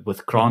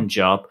with cron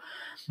job.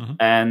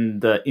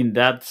 And in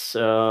that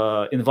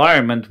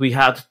environment, we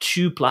had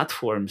two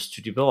platforms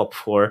to develop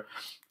for.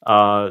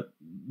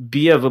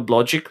 BIA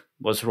WebLogic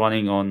was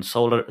running on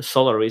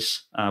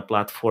Solaris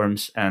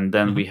platforms, and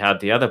then we had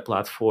the other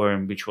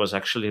platform which was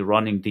actually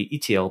running the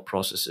ETL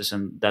processes,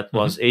 and that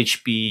was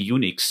HP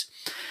Unix.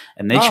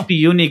 And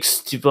HP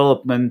Unix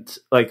development,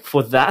 like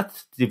for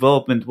that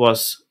development,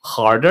 was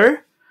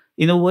harder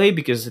in a way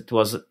because it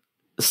was a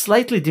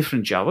slightly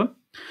different Java,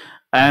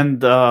 and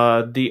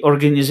the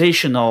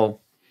organizational,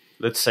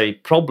 let's say,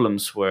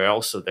 problems were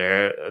also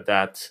there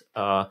that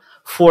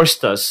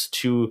forced us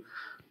to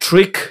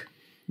trick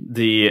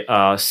the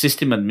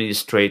system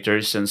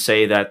administrators and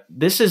say that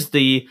this is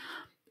the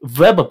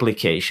web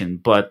application,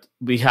 but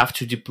we have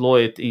to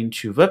deploy it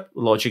into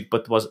WebLogic,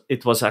 but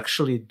it was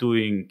actually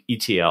doing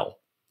ETL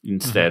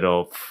instead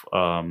of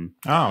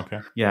okay.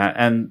 Yeah,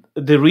 and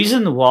the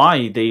reason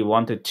why they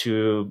wanted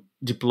to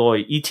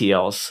deploy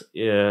ETLs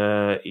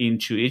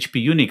into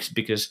HP Unix,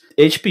 because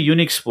HP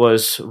Unix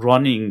was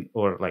running,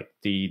 or like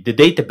the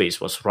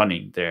database was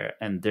running there,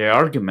 and their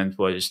argument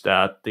was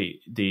that the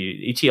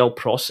ETL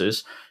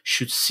process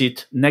should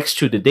sit next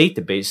to the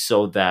database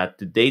so that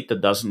the data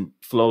doesn't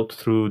float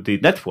through the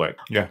network.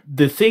 Yeah.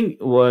 The thing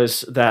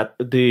was that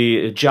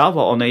the Java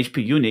on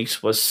HP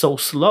Unix was so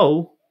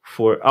slow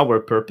for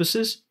our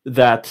purposes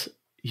that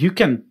you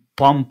can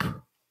pump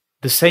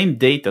the same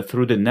data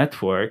through the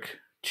network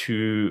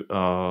to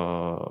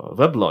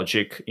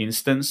WebLogic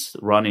instance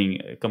running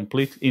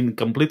in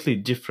completely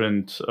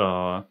different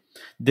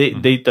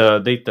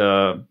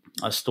data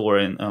store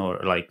or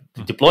like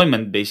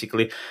deployment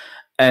basically,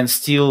 and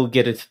still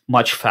get it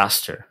much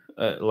faster.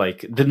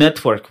 Like the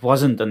network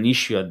wasn't an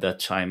issue at that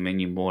time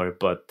anymore,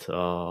 but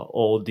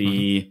all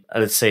the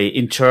let's say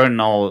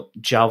internal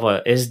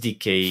Java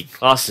SDK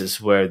classes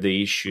were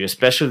the issue,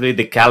 especially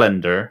the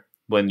calendar,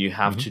 when you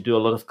have to do a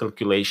lot of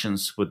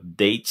calculations with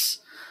dates.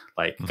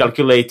 Like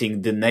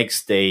calculating the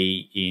next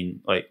day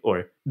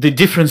or the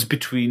difference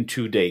between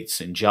two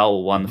dates in Java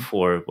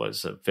 1.4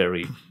 was a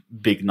very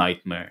big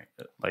nightmare.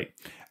 Like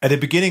at the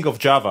beginning of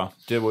Java,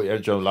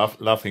 Joe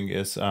laughing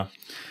is I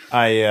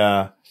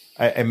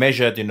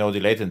measured the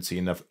latency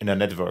in a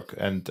network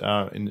and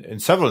in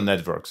several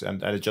networks,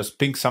 and I just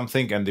pinged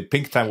something, and the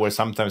ping time was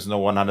sometimes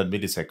 100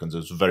 milliseconds. It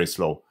was very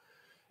slow,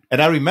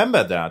 and I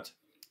remember that,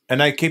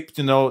 and I kept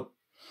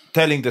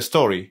telling the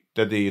story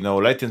that the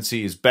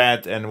latency is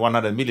bad and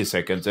 100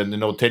 milliseconds, and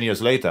 10 years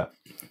later,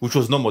 which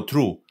was no more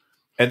true.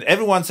 And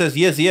everyone says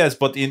yes,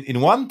 but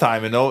in one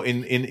time,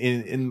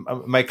 in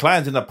my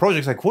clients in a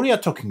project, like, what are you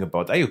talking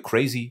about? Are you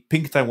crazy?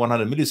 Ping time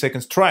 100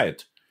 milliseconds, try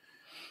it.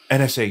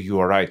 And I say, you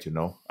are right,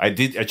 I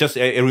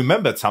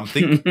remembered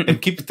something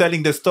and keep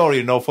telling the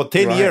story, for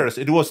 10 years,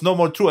 it was no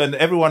more true, and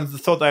everyone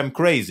thought I'm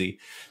crazy.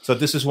 So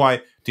this is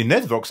why the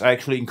networks are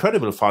actually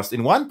incredibly fast.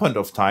 In one point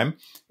of time,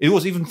 it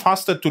was even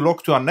faster to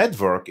log to a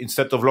network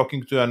instead of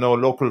logging to a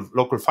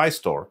local file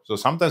store. So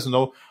sometimes,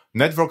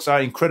 networks are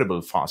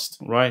incredibly fast.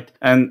 Right.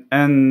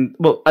 And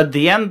well, at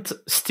the end,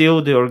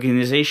 still the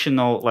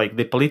organizational, like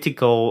the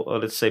political,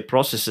 let's say,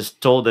 processes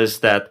told us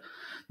that,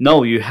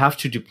 no, you have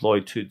to deploy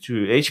to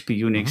HP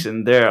Unix,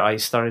 and there I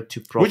started to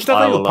profile. Which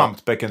data you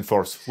pumped back and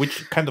forth?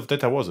 Which kind of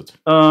data was it?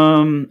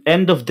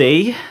 End of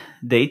day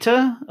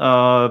data,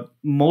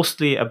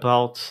 mostly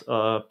about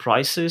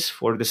prices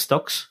for the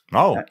stocks.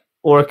 Oh.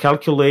 Or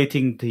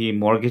calculating the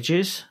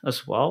mortgages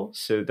as well,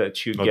 so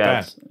that you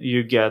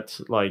get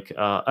like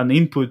an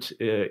input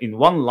in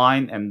one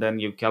line, and then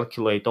you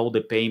calculate all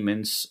the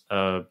payments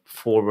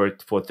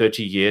forward for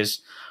 30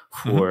 years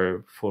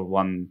for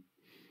one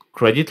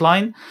credit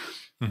line.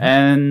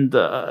 And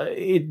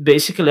it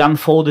basically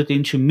unfolded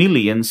into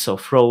millions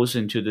of rows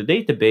into the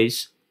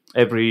database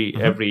every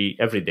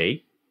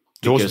day.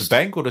 Was it a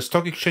bank or a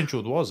stock exchange?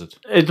 What was it?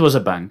 It was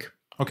a bank.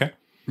 Okay.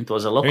 It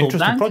was a local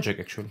interesting bank. project,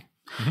 actually.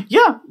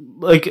 Yeah,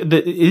 like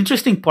the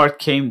interesting part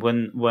came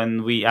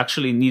when we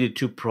actually needed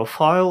to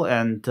profile,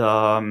 and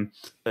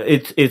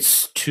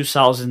it's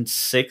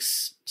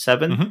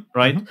 2006-07,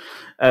 right?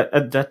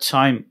 At that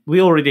time,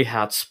 we already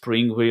had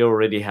Spring, we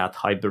already had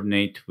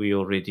Hibernate, we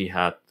already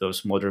had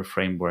those modern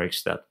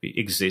frameworks that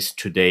exist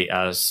today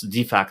as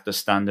de facto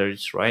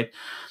standards, right?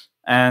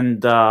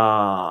 And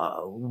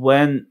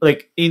when,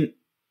 like, in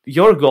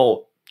your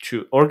goal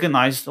to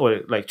organize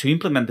or like to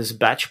implement this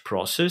batch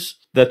process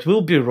that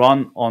will be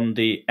run on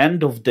the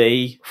end of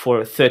day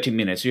for 30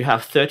 minutes. You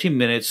have 30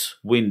 minutes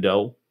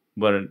window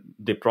where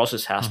the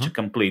process has to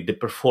complete the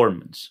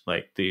performance,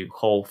 like the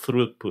whole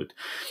throughput.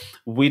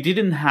 We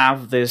didn't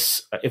have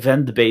this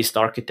event-based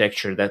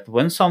architecture that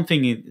when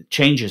something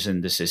changes in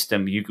the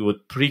system, you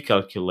would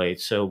pre-calculate.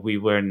 So we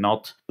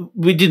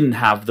didn't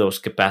have those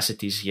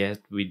capacities yet.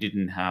 We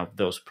didn't have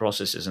those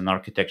processes and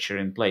architecture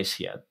in place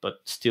yet.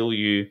 But still,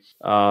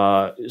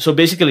 so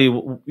basically,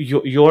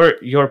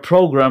 your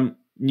program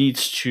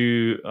needs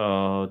to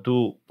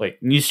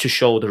needs to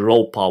show the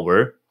raw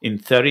power. In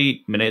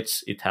 30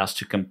 minutes, it has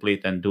to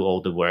complete and do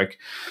all the work.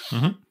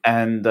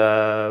 And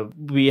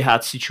we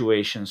had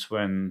situations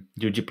when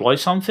you deploy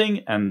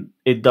something and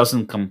it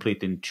doesn't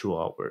complete in 2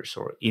 hours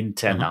or in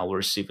 10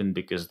 hours even,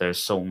 because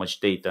there's so much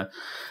data.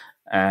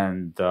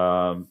 And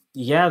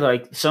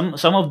like some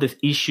of the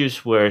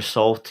issues were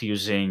solved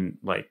using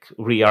like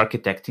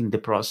re-architecting the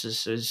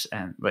processes,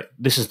 and like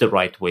this is the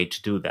right way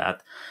to do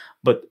that.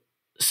 But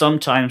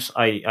sometimes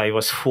I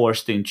was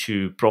forced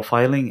into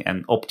profiling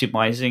and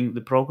optimizing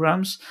the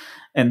programs.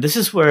 And this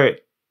is where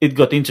it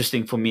got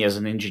interesting for me as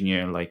an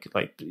engineer.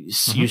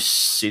 You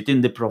sit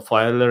in the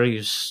profiler,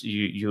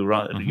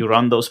 you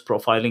run those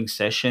profiling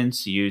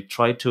sessions, you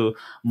try to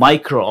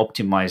micro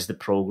optimize the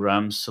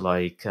programs,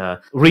 like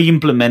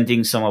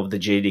re-implementing some of the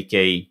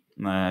JDK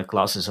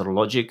classes or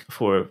logic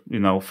for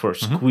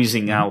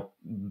squeezing out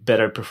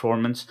better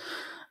performance.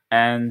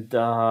 And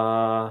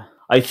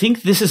I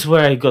think this is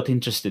where I got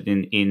interested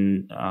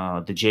in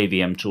the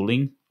JVM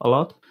tooling a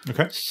lot.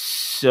 Okay.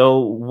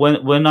 So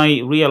when I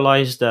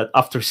realized that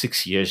after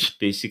 6 years,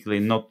 basically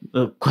not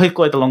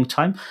quite a long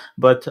time,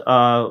 but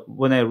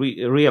when I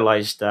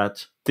realized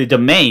that the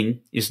domain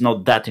is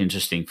not that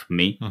interesting for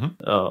me,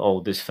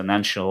 all this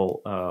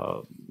financial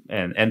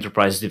and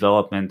enterprise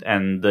development,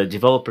 and the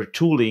developer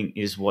tooling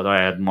is what I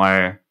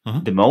admire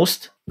the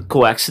most.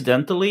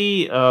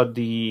 Coincidentally,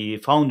 the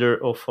founder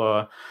of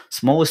a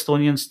small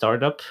Estonian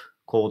startup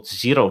called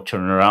Zero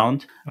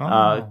Turnaround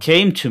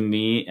came to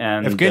me,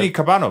 and Evgeny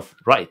Kabanov.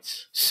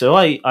 Right. So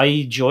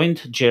I joined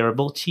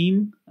JRebel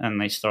team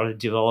and I started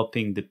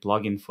developing the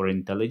plugin for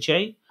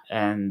IntelliJ,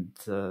 and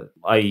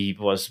I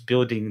was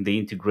building the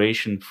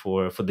integration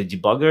for the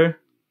debugger,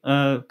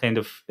 kind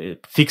of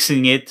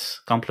fixing it,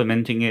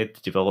 complementing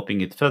it,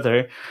 developing it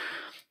further.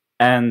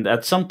 And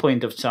at some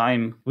point of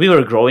time, we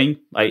were growing.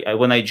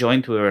 When I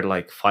joined, we were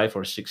like 5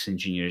 or 6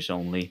 engineers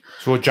only.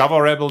 So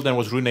JavaRebel then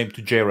was renamed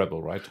to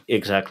JRebel, right?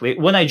 Exactly.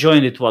 When I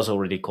joined, it was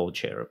already called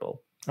JRebel.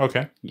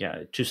 Okay. Yeah,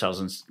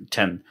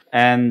 2010.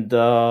 And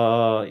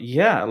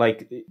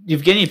like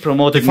Evgeny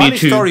promoted the me funny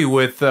to... story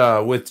with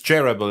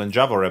JRebel and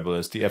JavaRebel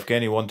is the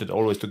Evgeny wanted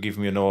always to give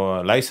me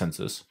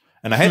licenses.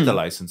 And I had the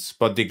license,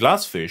 but the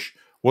Glassfish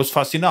was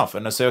fast enough.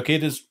 And I said, okay,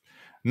 this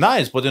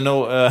nice, but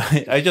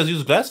I just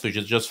use Glassfish.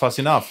 It's just fast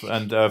enough,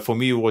 and for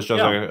me, it was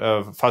just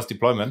a fast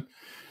deployment.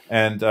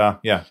 And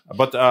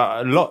but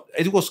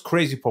it was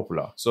crazy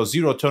popular. So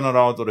Zero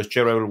Turnaround or the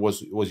JRebel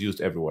was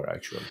used everywhere.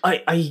 Actually,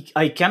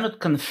 I cannot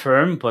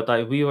confirm, but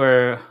we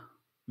were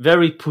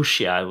very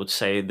pushy. I would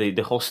say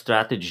the whole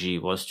strategy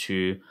was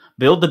to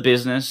build the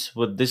business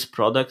with this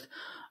product,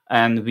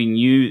 and we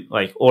knew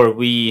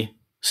we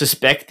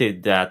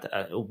suspected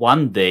that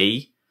one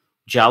day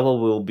Java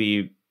will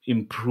be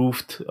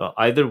improved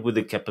either with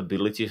the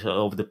capabilities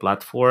of the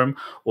platform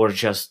or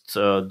just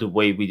the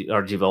way we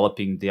are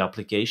developing the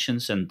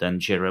applications, and then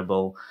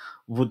JRebel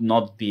would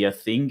not be a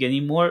thing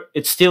anymore.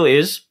 It still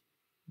is.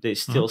 They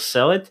still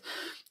sell it.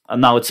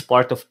 And now it's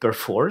part of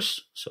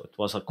Perforce. So it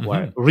was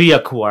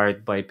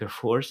reacquired by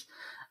Perforce.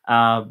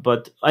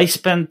 But I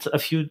spent a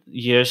few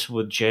years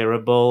with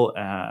JRebel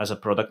as a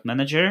product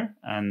manager,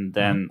 and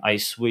then I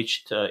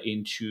switched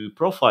into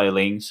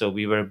profiling. So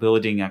we were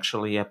building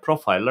actually a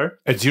profiler.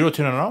 At Zero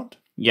Turnaround?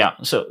 Yeah,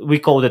 so we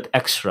called it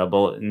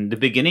XRebel. In the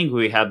beginning,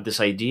 we had this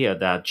idea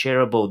that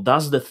JRebel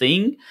does the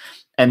thing,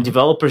 and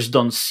developers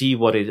don't see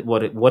what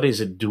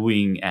is it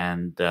doing,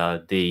 and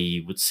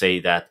they would say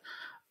that,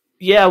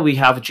 yeah, we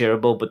have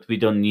JRebel, but we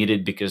don't need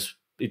it because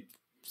it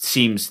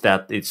seems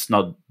that it's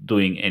not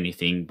doing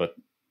anything, but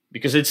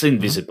because it's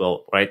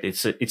invisible, right?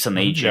 It's an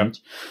agent.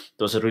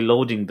 Those are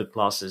reloading the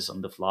classes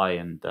on the fly,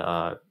 and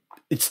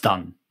it's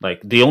done.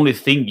 Like the only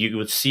thing you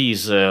would see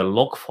is a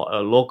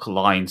log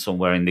line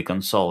somewhere in the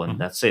console, and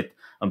that's it.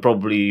 And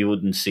probably you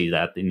wouldn't see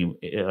that.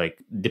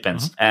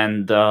 Depends.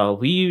 And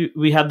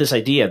we had this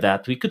idea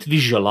that we could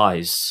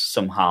visualize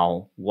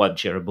somehow what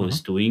JRebel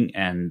is doing,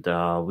 and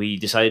we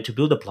decided to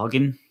build a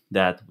plugin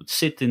that would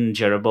sit in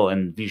JRebel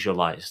and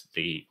visualize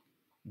the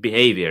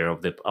behavior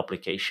of the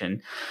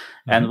application.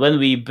 And when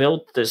we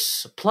built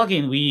this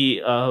plugin,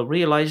 we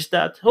realized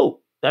that,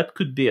 that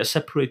could be a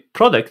separate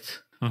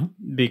product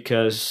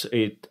because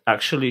it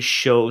actually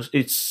shows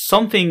it's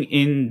something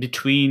in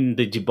between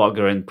the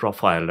debugger and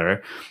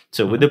profiler.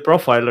 So with the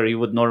profiler, you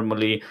would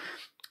normally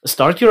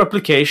start your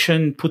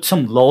application, put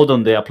some load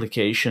on the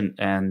application,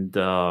 and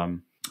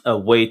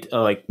wait.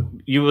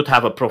 You would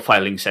have a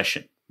profiling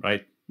session,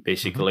 right?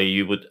 Basically,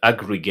 you would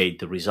aggregate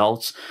the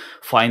results,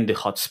 find the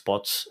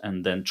hotspots,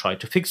 and then try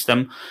to fix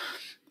them.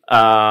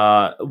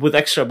 With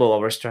LiveRebel,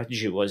 our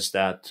strategy was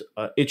that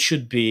it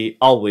should be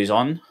always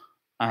on,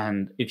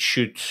 and it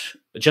should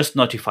just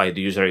notify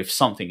the user if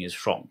something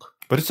is wrong.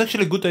 But it's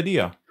actually a good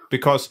idea,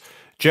 because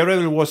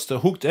joysticks was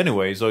hooked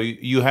anyway, so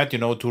you had,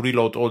 to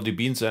reload all the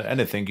beans and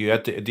anything. You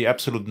had the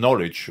absolute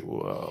knowledge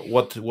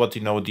what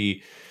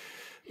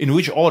in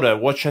which order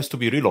what has to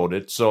be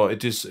reloaded. So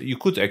you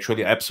could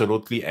actually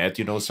absolutely add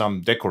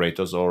some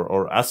decorators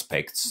or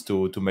aspects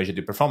to measure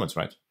the performance,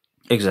 right?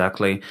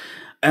 Exactly,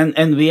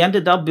 and we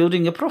ended up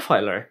building a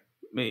profiler.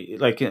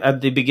 Like at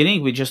the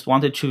beginning, we just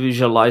wanted to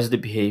visualize the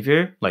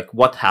behavior, like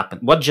what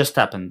happened, what just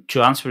happened,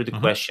 to answer the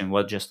question,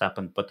 what just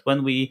happened. But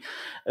when we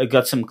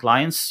got some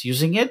clients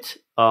using it,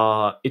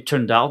 it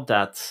turned out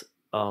that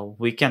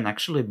we can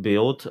actually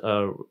build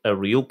a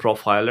real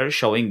profiler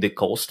showing the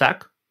call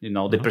stack,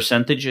 the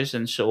percentages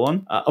and so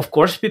on. Of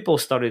course, people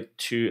started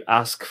to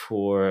ask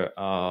for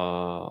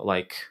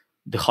like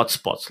the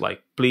hotspots,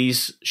 like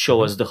please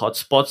show us the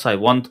hotspots. I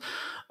want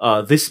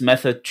this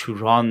method to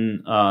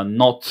run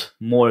not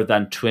more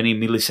than 20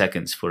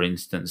 milliseconds, for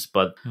instance.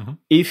 But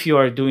if you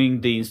are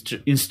doing the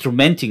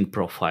instrumenting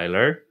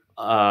profiler,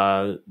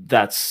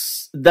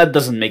 that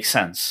doesn't make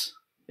sense.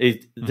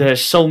 There are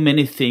so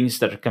many things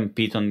that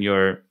compete on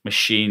your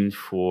machine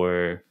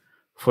for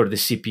the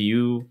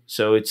CPU,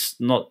 so it's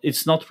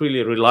not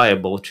really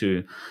reliable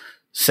to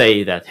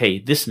say that, hey,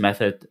 this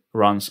method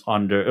runs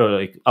under or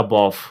like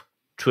above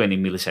 20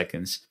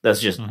 milliseconds. That's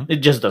just it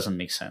just doesn't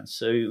make sense.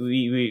 So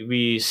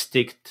we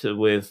stick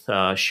with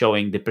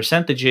showing the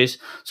percentages.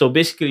 So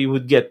basically, you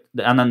would get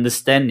an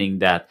understanding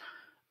that,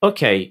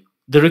 okay,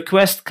 the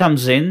request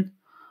comes in,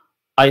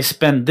 I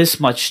spend this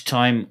much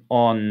time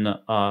on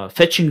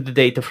fetching the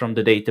data from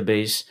the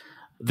database,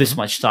 this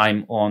much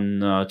time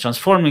on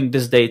transforming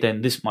this data,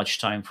 and this much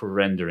time for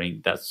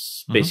rendering.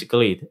 That's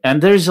basically it.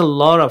 And there's a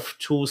lot of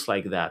tools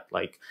like that,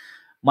 like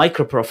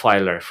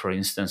Microprofiler, for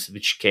instance,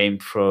 which came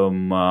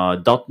from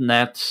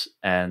 .NET,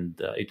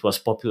 and it was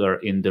popular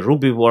in the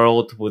Ruby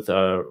world with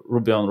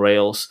Ruby on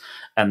Rails.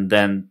 And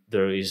then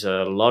there is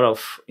a lot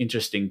of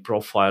interesting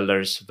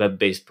profilers,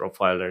 web-based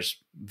profilers,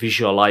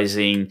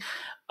 visualizing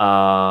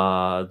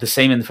the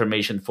same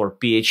information for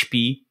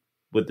PHP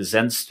with the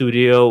Zen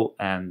Studio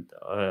and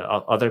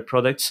other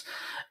products.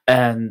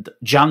 And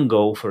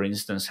Django, for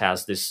instance,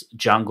 has this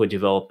Django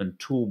development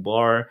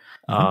toolbar.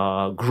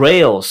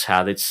 Grails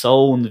had its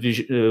own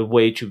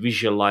way to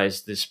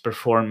visualize this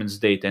performance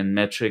data and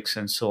metrics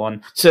and so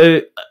on.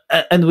 So,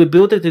 and we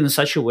built it in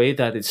such a way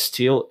that it's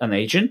still an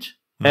agent,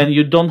 and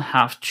you don't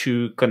have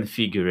to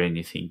configure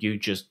anything. You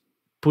just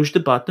push the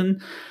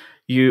button,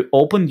 you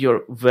open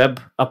your web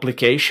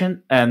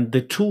application, and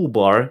the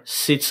toolbar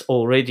sits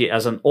already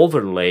as an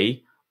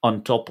overlay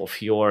on top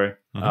of your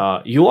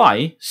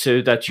UI,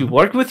 so that you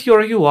work with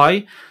your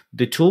UI.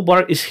 The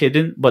toolbar is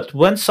hidden, but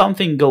when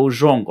something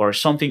goes wrong or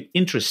something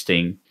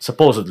interesting,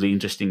 supposedly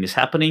interesting, is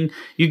happening,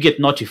 you get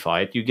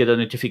notified. You get a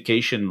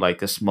notification,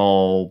 like a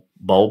small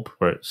bulb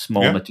or a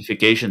small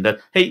notification that,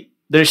 hey,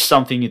 there's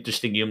something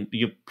interesting.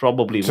 You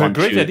probably want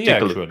to take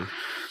a look. Actually.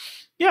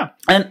 Yeah,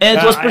 and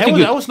it was pretty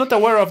good. I was not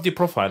aware of the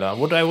profiler.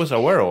 What I was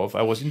aware of,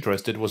 I was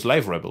interested, was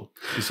LiveRebel.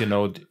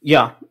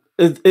 Yeah.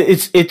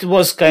 It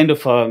was kind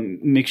of a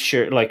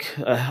mixture, like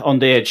on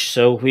the edge.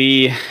 So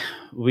we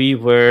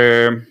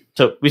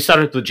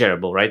started with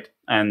joysticks, right?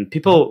 And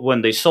people,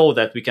 when they saw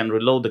that we can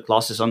reload the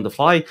classes on the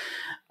fly,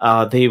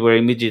 they were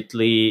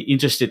immediately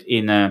interested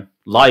in a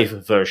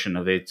live version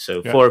of it,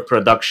 so for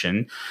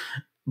production.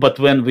 But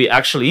when we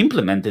actually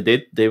implemented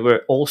it, they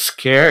were all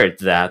scared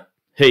that,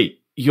 hey,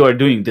 you are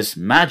doing this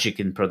magic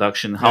in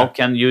production. How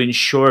can you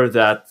ensure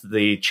that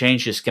the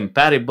change is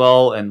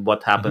compatible, and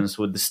what happens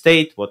with the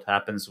state, what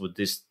happens with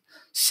this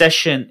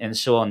session, and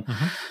so on.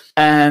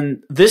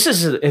 And this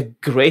is a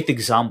great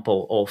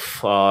example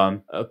of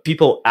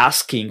people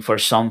asking for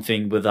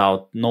something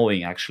without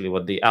knowing actually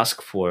what they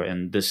ask for.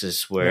 And this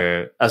is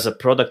where, as a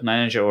product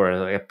manager or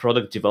a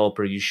product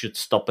developer, you should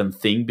stop and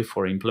think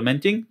before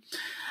implementing.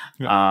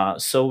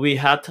 So we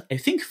had, I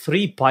think,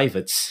 3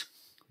 pivots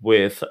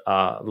with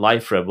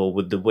LiveRebel,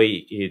 with the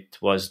way it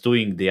was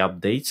doing the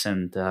updates.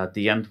 And at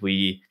the end,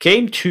 we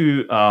came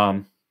to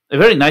a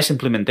very nice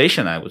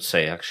implementation, I would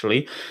say,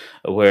 actually,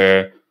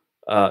 where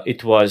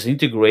it was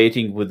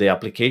integrating with the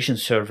application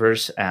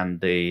servers and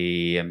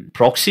the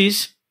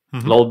proxies,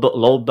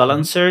 load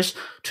balancers,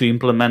 to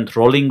implement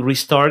rolling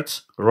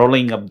restarts,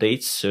 rolling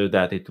updates, so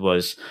that it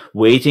was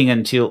waiting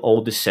until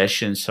all the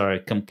sessions are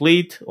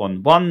complete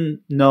on one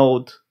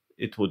node.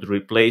 It would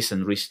replace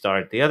and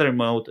restart the other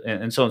node,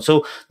 and so on.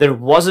 So there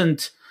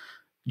wasn't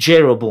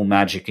joysticks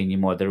magic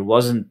anymore. There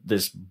wasn't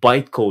this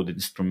bytecode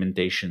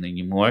instrumentation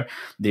anymore.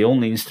 The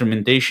only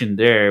instrumentation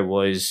there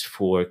was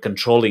for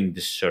controlling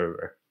the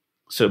server.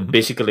 So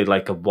basically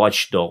like a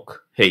watchdog.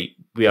 Hey,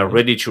 we are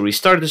ready to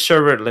restart the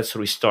server. Let's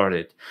restart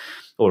it,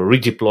 or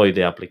redeploy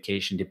the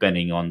application,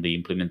 depending on the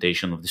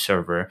implementation of the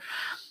server.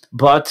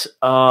 But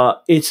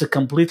it's a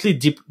completely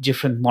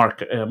different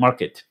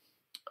market.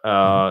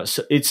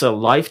 So it's a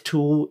live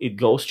tool. It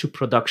goes to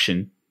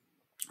production,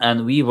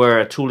 and we were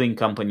a tooling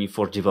company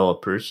for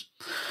developers.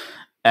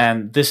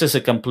 And this is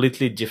a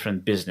completely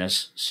different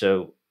business.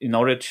 So in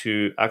order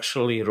to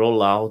actually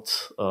roll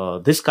out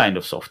this kind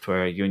of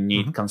software, you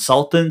need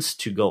consultants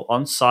to go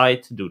on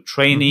site, do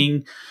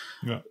training.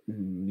 Yeah.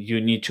 You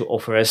need to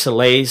offer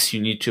SLAs. You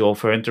need to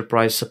offer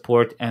enterprise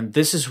support. And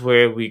this is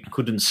where we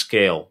couldn't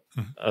scale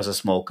as a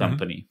small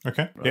company.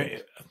 Okay. Right. Yeah.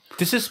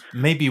 This is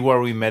maybe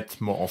where we met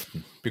more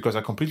often, because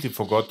I completely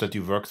forgot that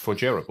you worked for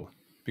JRebel.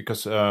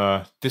 Because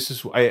this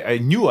is, I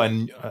knew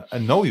I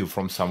know you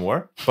from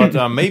somewhere,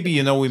 but maybe,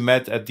 you know, we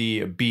met at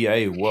the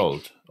BA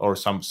World or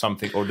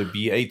something, or the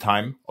BA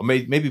time, or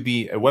maybe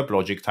be a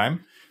WebLogic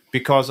time,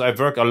 because I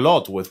work a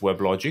lot with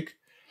WebLogic.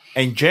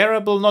 And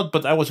JRebel not,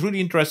 but I was really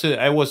interested.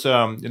 I was,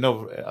 you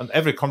know, on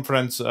every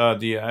conference,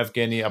 the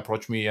Evgeny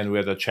approached me and we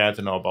had a chat,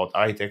 you know, about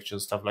architecture,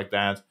 stuff like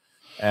that.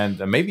 And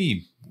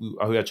maybe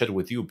I had chatted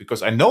with you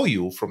because I know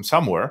you from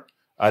somewhere.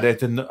 And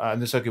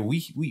it's like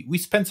we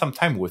spent some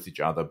time with each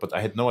other, but I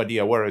had no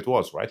idea where it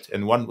was, right?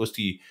 And one was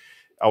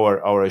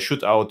our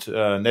shootout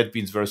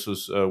NetBeans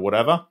versus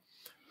whatever.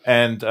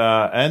 And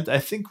I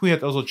think we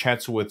had also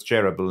chats with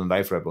JRebel and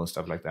LiveRebel and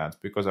stuff like that,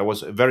 because I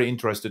was very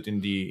interested in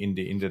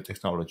the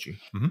technology.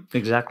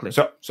 Exactly.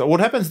 So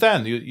what happens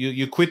then?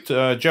 You quit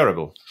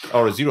JRebel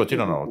or Zero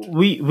Tilanout?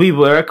 We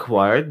were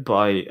acquired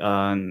by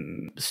a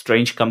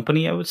strange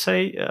company, I would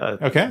say.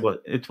 Okay.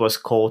 It was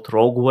called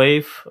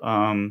RogueWave.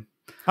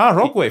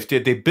 RogueWave.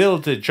 They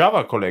built the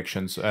Java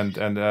collections and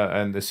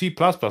the C++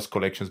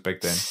 collections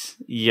back then.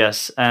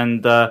 Yes,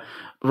 and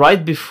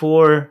right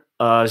before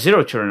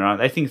Zero Turnaround,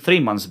 I think 3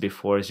 months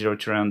before Zero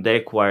Turnaround, they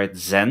acquired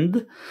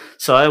Zend.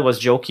 So I was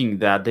joking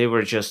that they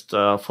were just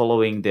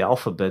following the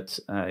alphabet,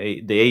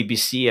 the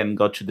ABC, and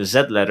got to the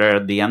Z letter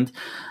at the end.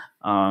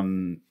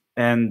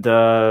 And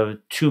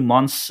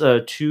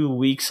 2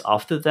 weeks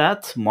after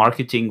that,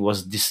 marketing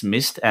was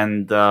dismissed,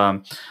 and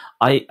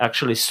I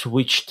actually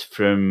switched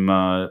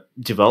from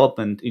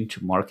development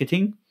into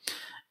marketing.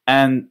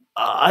 And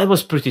I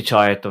was pretty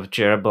tired of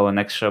JRebel and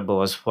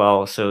XRebel as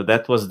well. So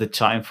that was the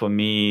time for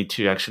me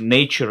to actually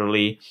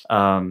naturally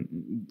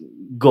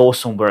go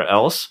somewhere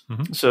else.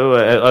 So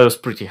I was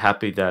pretty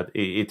happy that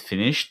it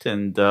finished.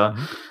 And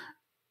on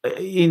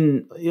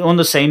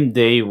the same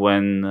day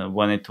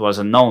when it was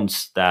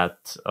announced that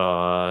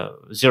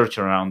Zero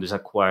Turnaround is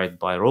acquired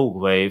by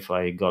RogueWave,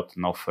 I got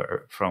an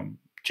offer from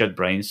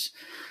JetBrains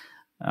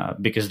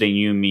because they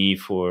knew me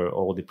for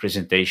all the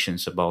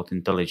presentations about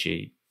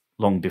IntelliJ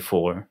long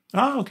before.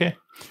 Okay.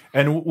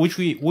 And which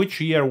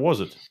year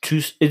was it?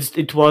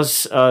 It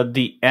was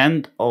the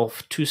end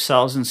of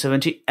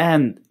 2017,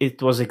 and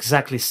it was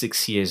exactly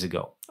 6 years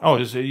ago.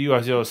 Oh, so you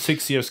have your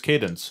 6 years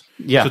cadence.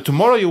 Yeah. So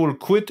tomorrow you will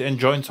quit and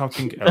join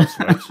something else,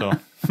 right? So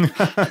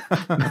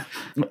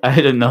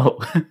I don't know.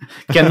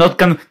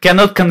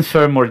 cannot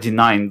confirm or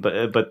deny,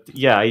 but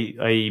yeah,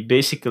 I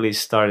basically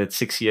started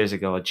 6 years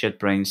ago at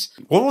JetBrains.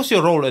 What was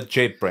your role at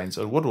JetBrains,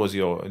 or what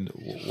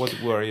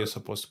were you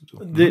supposed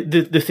to do?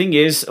 The thing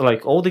is,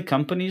 like all the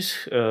companies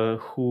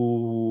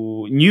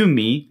who knew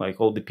me, like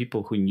all the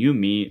people who knew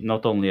me,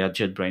 not only at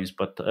JetBrains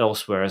but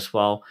elsewhere as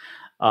well,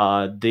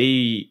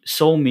 they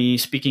saw me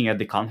speaking at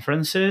the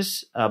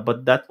conferences,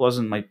 but that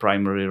wasn't my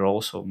primary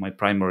role. So my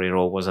primary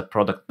role was a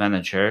product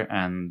manager,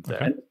 and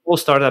all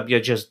startup, you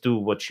just do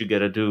what you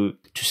gotta do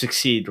to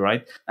succeed,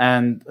 right?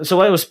 And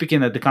so I was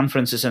speaking at the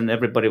conferences, and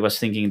everybody was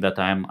thinking that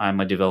I'm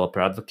a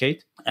developer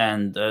advocate,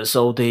 and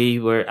so they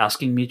were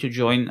asking me to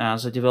join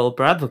as a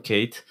developer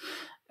advocate.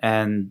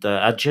 And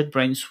at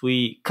JetBrains,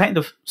 we kind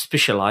of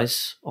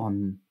specialize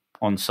on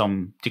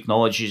some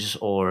technologies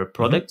or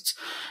products,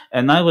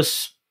 and I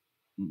was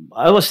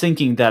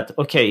thinking that,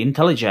 okay,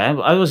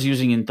 IntelliJ, I was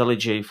using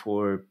IntelliJ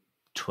for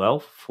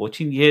 12,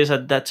 14 years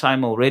at that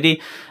time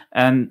already.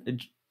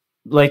 And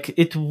like,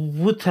 it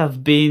would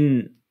have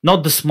been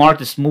not the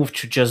smartest move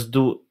to just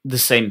do the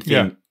same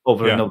thing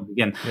over and over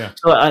again. Yeah.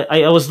 So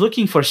I was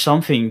looking for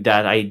something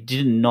that I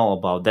didn't know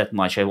about that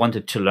much. I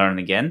wanted to learn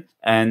again.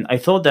 And I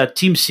thought that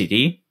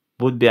TeamCity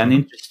would be an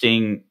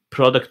interesting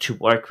product to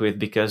work with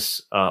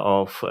because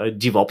of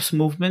DevOps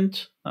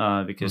movement,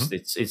 because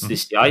it's the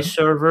CI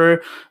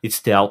server, it's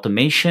the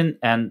automation,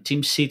 and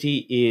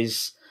TeamCity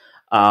is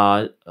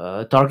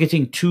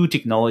targeting two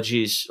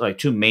technologies, like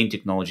two main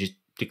technology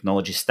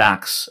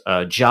stacks,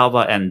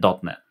 Java and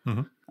 .NET.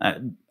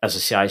 As a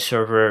CI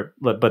server,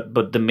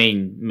 but the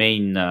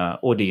main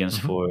audience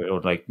for,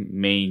 or like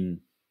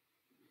main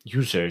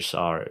users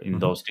are in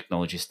those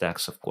technology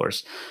stacks, of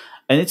course.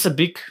 And it's a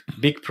big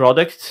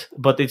product,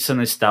 but it's an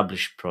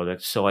established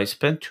product. So I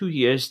spent 2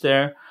 years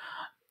there,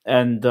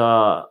 and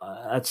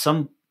at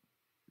some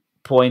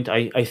point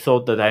I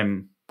thought that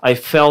I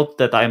felt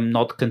that I'm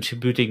not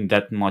contributing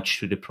that much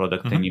to the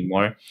product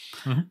anymore.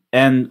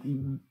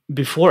 And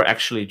before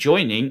actually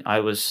joining, I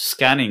was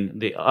scanning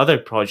the other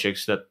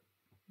projects that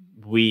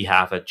we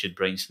have at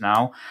JetBrains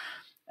now,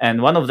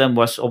 and one of them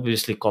was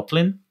obviously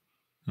Kotlin.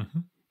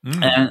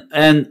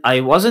 And I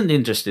wasn't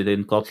interested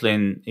in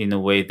Kotlin in a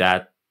way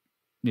that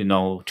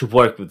to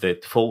work with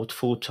it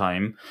full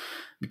time.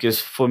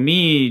 Because for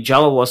me,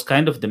 Java was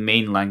kind of the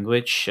main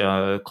language.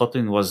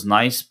 Kotlin was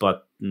nice,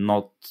 but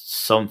not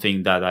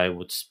something that I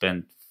would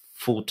spend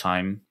full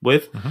time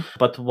with. Mm-hmm.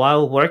 But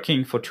while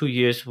working for 2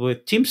 years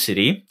with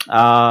TeamCity,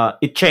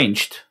 it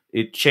changed.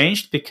 It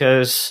changed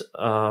because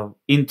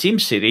in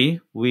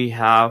TeamCity, we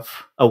have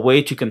a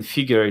way to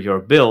configure your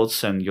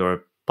builds and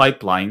your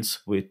pipelines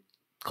with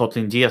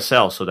Kotlin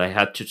DSL. So I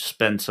had to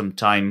spend some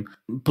time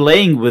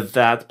playing with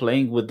that,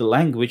 playing with the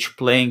language,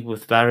 playing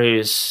with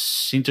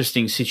various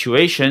interesting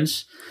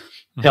situations,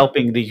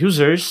 helping the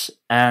users.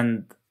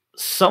 And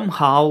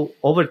somehow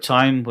over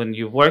time, when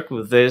you work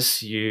with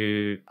this,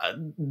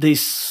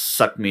 this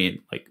sucked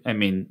me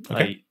in.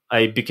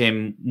 I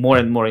became more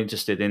and more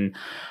interested in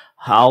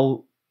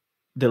how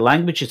the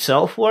language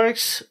itself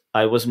works.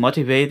 I was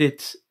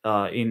motivated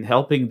in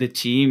helping the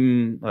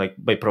team,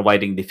 by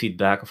providing the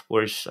feedback. Of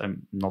course,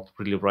 I'm not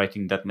really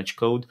writing that much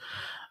code,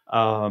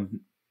 to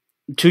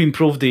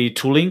improve the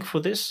tooling for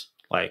this.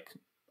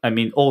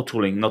 All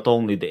tooling, not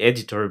only the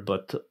editor,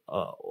 but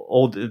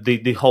all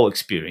the whole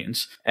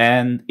experience.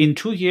 And in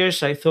 2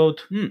 years, I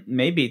thought,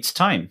 maybe it's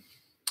time.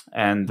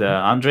 And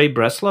Andrei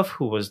Breslov,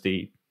 who was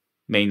the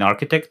main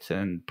architect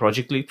and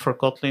project lead for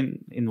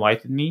Kotlin,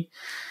 invited me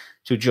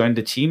to join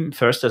the team,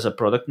 first as a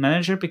product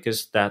manager,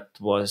 because that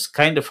was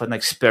kind of an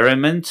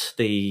experiment.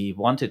 They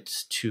wanted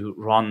to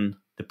run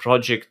the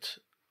project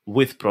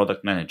with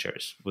product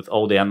managers, with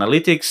all the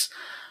analytics,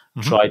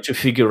 try to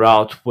figure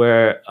out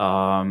where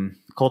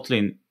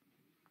Kotlin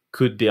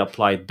could be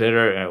applied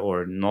better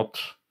or not,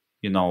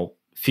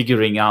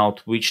 figuring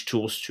out which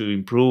tools to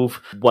improve,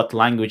 what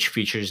language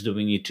features do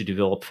we need to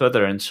develop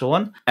further, and so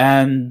on.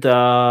 And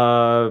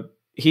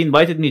he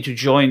invited me to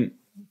join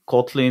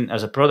Kotlin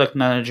as a product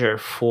manager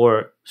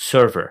for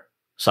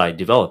server-side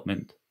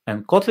development.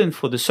 And Kotlin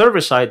for the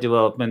server-side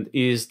development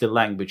is the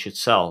language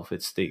itself.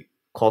 It's the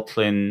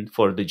Kotlin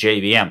for the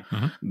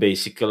JVM,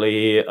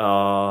 basically.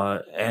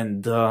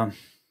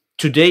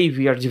 Today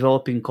we are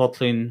developing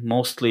Kotlin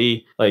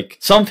mostly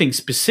something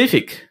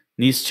specific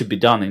needs to be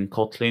done in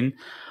Kotlin,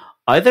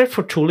 either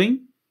for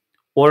tooling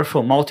or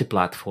for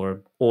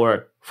multi-platform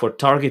or for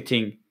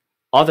targeting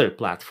other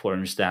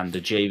platforms than the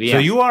JVM. So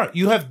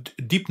you have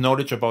deep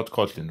knowledge about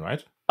Kotlin,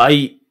 right?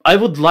 I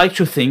would like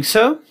to think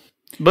so,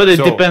 but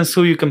it depends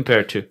who you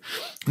compare to.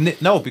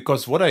 No,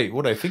 because what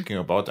I'm thinking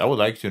about, I would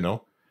like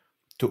to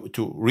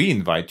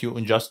re-invite you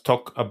and just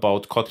talk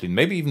about Kotlin,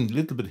 maybe even a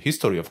little bit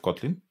history of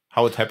Kotlin,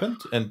 how it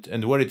happened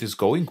and where it is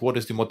going, what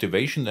is the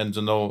motivation, and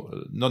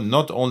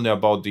not only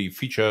about the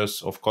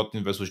features of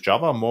Kotlin versus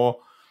Java, more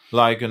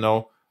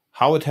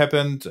how it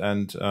happened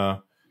and.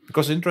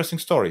 Because it's an interesting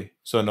story.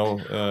 So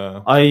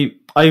I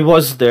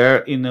was there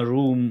in a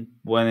room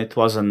when it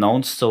was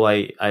announced, so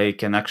I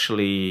can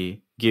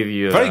actually give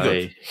you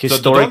a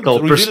historical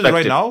perspective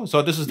right now.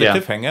 So this is the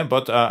cliffhanger,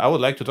 but I would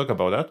like to talk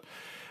about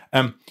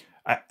that.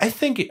 I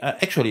think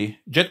actually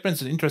JetBrains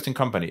is an interesting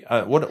company.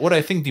 What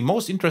I think the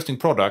most interesting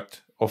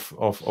product of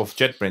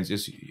JetBrains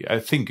is, I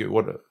think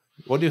what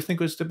do you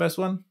think is the best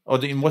one or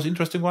the most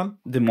interesting one?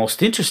 The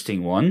most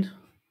interesting one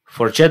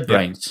for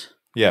JetBrains.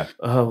 Yeah.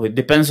 It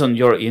depends on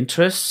your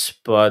interests,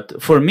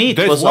 but for me,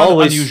 There's was one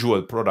always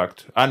unusual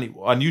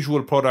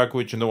product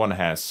which no one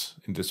has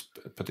in this,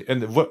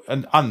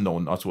 and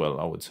unknown as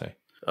well, I would say.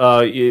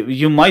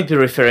 You might be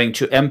referring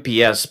to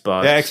MPS,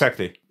 but yeah,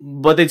 exactly.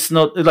 But it's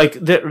not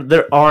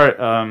there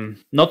are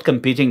not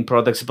competing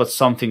products, but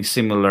something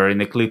similar in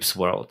Eclipse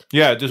world.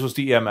 Yeah, this was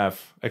the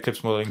EMF,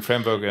 Eclipse Modeling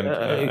Framework,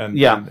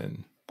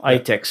 and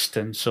iText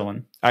and so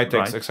on. iText,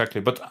 right?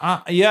 Exactly. But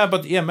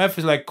EMF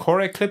is like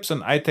core Eclipse,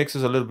 and iText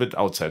is a little bit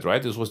outside,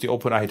 right? This was the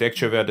open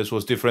architecture where this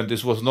was different.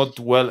 This was not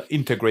well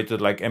integrated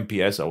like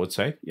MPS, I would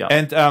say. Yeah.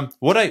 And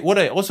what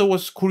I also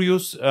was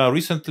curious,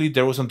 recently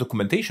there was a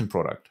documentation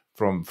product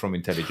from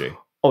IntelliJ.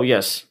 Oh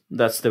yes,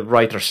 that's the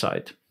writer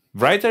side.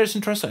 Writer is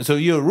interesting. So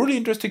you're really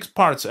interesting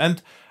parts,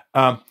 and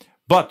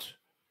but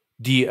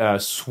the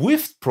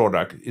Swift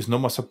product is no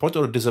more supported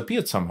or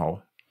disappeared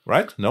somehow,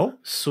 right? No,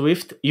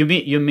 Swift. You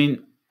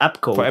mean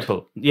AppCode for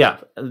Apple? Yeah,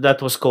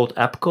 that was called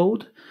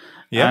AppCode.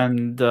 Yeah,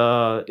 and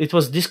it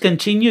was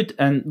discontinued,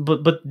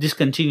 but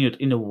discontinued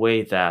in a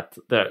way that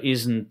there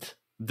isn't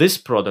this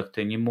product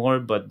anymore,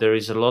 but there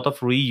is a lot of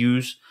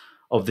reuse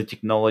of the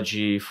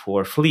technology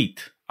for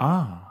Fleet.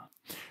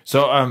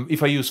 So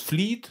if I use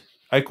Fleet,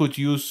 I could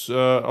use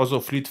also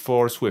Fleet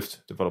for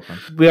Swift development.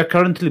 We are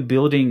currently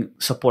building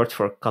support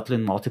for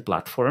Kotlin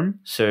multi-platform.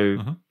 So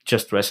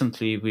just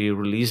recently we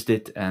released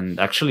it, and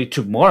actually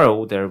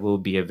tomorrow there will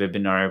be a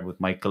webinar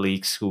with my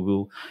colleagues who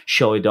will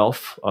show it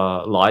off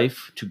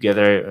live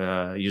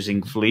together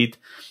using Fleet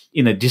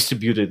in a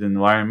distributed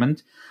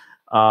environment.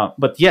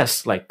 But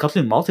yes, like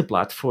Kotlin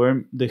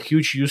multi-platform, the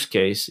huge use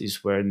case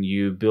is when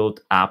you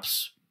build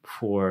apps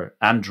for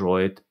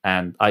Android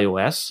and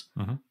iOS.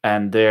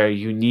 And there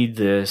you need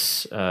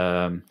this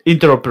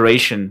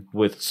interoperation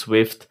with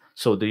Swift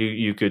so that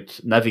you could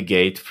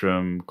navigate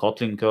from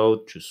Kotlin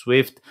code to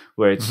Swift,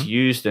 where it's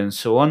used and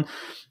so on.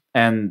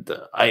 And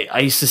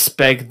I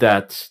suspect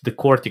that the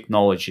core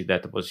technology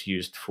that was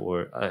used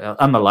for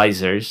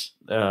analyzers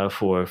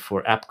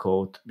for app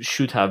code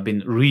should have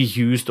been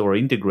reused or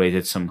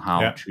integrated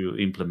somehow to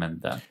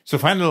implement that. So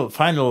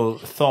final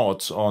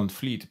thoughts on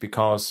Fleet,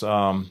 because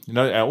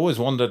I always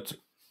wondered.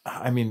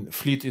 I mean,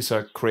 Fleet is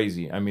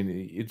crazy. I mean,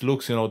 it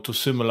looks too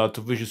similar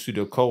to Visual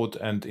Studio Code,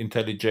 and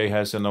IntelliJ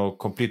has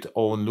complete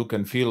own look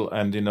and feel,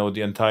 and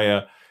the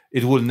entire.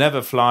 It will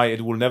never fly.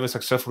 It will never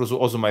successful. So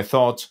also my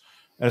thoughts.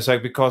 And it's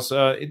like, because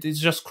it is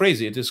just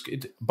crazy.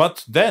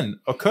 But then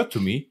occurred to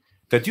me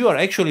that you are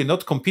actually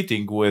not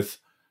competing with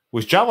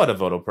Java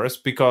developers,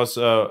 because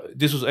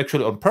this was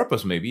actually on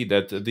purpose, maybe,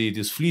 that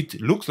this Fleet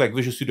looks like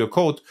Visual Studio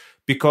Code,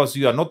 because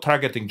you are not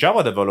targeting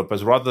Java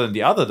developers rather than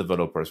the other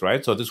developers,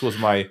 right? So this was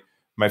my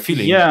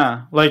feeling.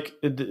 Yeah, like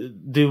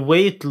the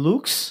way it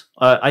looks,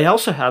 I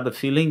also had the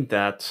feeling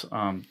that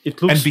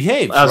it looks and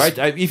behaves, right?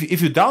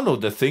 If you download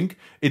the thing,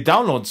 it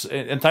downloads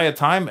entire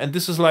time, and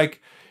this is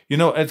like,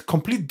 a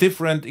complete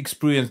different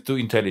experience to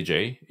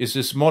IntelliJ.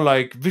 It's more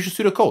like Visual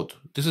Studio Code.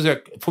 This is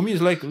for me,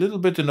 it's like a little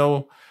bit,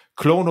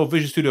 clone of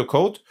Visual Studio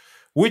Code,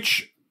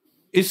 which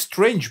is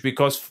strange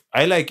because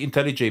I like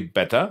IntelliJ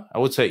better. I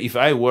would say if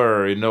I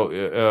were,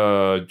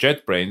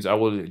 JetBrains, I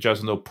will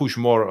just push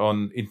more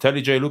on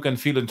IntelliJ look and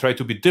feel and try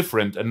to be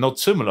different and not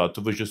similar to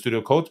Visual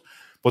Studio Code.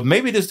 But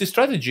maybe there's the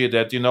strategy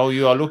that you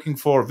are looking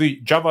for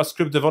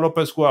JavaScript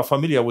developers who are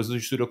familiar with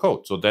Visual Studio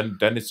Code. So then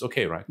it's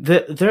okay, right?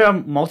 There are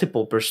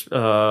multiple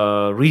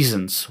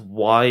reasons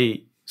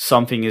why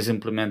something is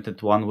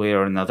implemented one way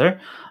or another.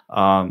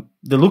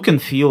 The look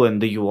and feel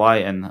and the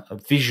UI and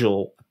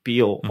visual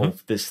appeal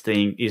of this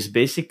thing is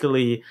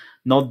basically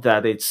not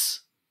that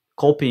it's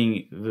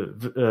copying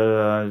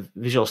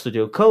Visual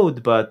Studio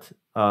Code, but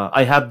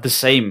I had the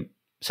same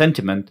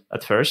sentiment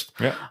at first.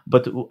 Yeah.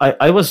 But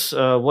I was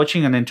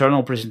watching an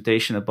internal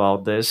presentation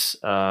about this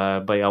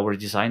by our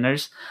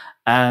designers,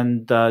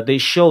 and they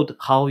showed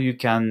how you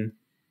can,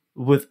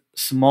 with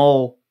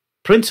small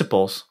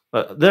principles,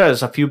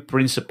 there's a few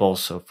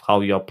principles of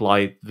how you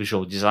apply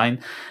visual design,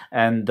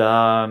 and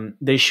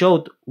they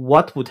showed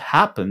what would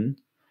happen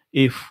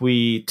if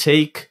we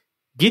take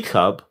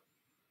GitHub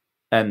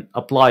and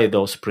apply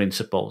those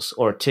principles,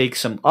 or take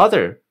some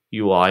other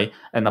UI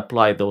and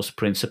apply those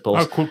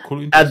principles.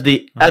 Cool. At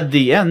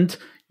the end,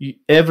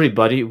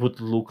 everybody would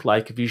look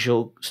like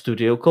Visual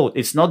Studio Code.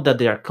 It's not that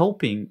they are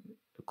copying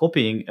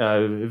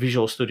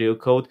Visual Studio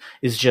Code.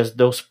 It's just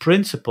those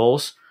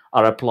principles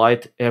are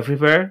applied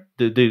everywhere.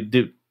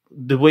 The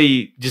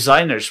way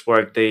designers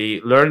work, they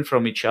learn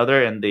from each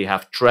other, and they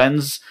have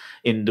trends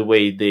in the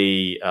way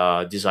they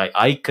design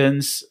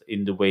icons,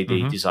 in the way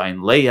they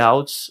design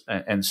layouts,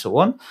 and so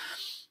on.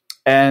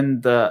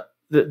 And there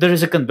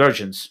is a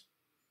convergence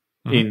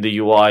in the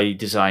UI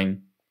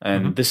design,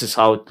 and this is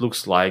how it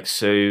looks like.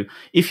 So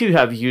if you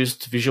have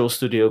used Visual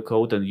Studio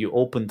Code and you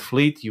opened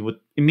Fleet, you would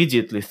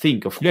immediately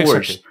think, of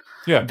course,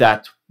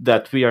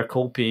 that we are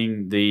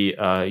copying the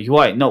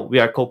UI. No, we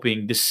are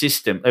copying the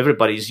system.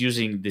 Everybody is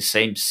using the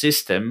same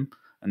system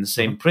and the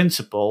same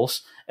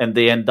principles, and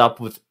they end up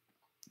with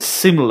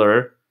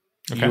similar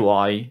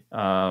UI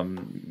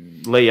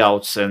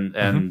layouts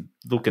and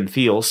look and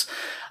feels.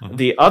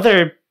 The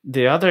other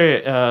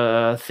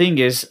thing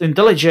is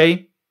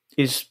IntelliJ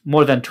is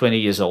more than 20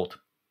 years old.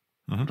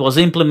 It was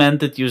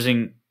implemented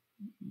using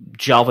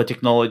Java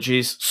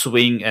technologies,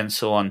 Swing, and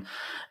so on.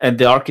 And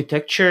the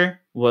architecture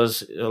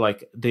was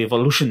like the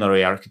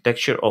evolutionary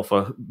architecture of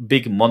a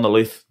big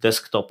monolith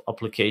desktop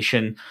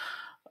application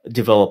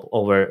developed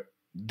over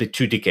the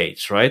 2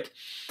 decades, right?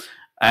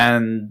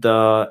 And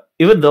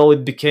even though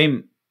it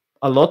became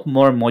a lot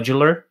more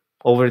modular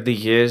over the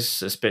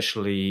years,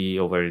 especially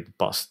over the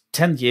past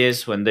 10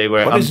 years when they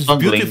were it's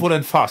beautiful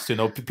and fast.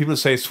 People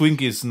say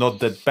Swing is not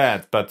that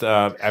bad, but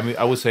I mean,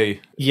 I would say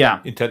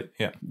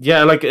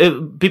like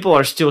people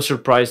are still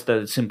surprised that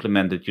it's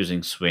implemented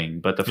using Swing,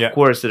 but of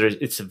course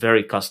it's a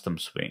very custom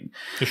Swing.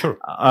 Sure.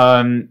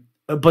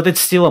 But it's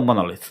still a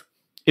monolith,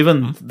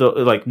 even though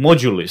like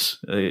modulus,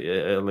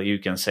 you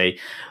can say.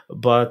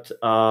 But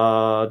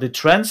the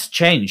trends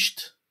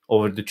changed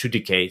over the 2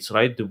 decades,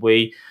 right? The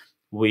way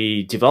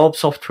we develop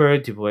software,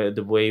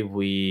 the way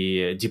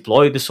we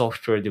deploy the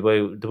software, the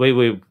way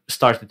we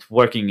started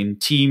working in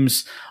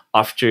teams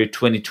after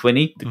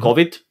 2020, the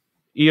COVID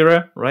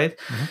era, right?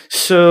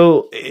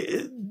 So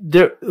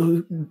there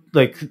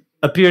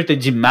appeared a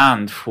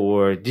demand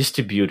for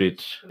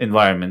distributed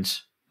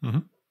environments,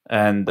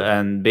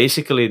 and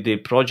basically the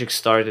project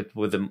started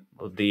with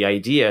the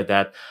idea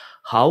that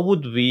how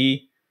would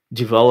we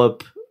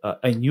develop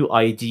a new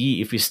IDE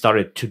if we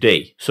started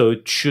today? So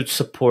it should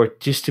support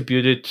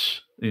distributed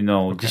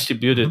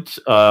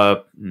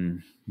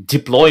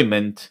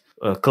deployment,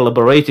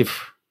 collaborative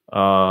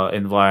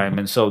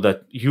environment, so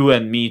that you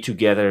and me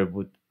together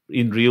would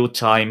in real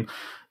time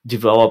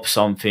develop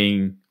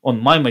something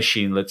on my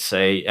machine, let's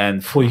say,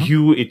 and for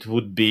you it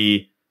would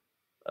be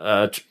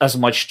as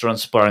much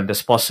transparent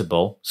as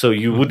possible. So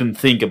you wouldn't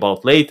think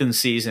about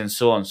latencies and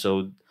so on.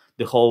 So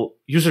the whole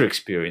user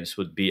experience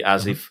would be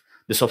as if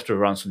the software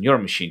runs on your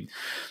machine.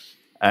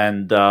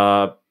 And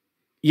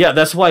yeah,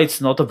 that's why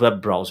it's not a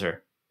web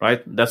browser,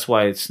 right? That's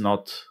why it's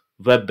not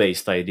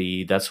web-based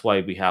IDE. That's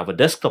why we have a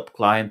desktop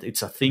client.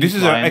 It's a thin This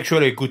is client.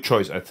 actually a good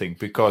choice, I think,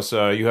 because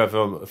you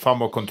have far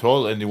more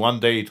control, and in one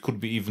day it could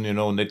be even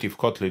native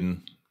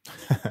Kotlin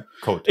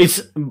code.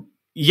 It's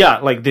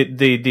like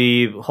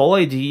the whole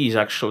IDE is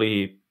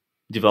actually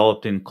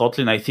developed in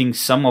Kotlin. I think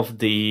some of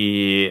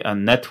the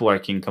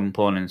networking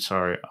components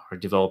are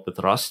developed with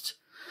Rust,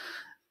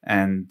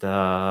 and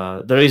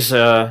there is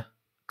a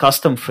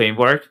custom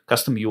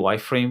UI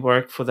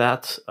framework for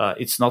that.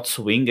 It's not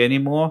Swing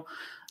anymore.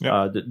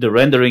 Yeah. The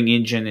rendering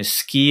engine is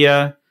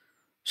Skia,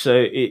 so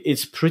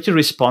it's pretty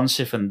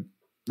responsive and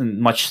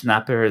much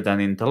snappier than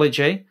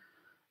IntelliJ.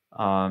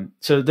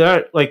 So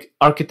they're like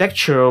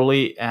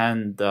architecturally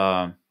and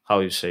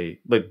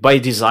like by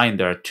design,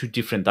 there are two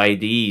different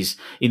IDEs.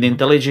 In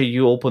IntelliJ,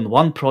 you open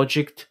one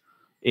project.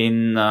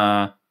 In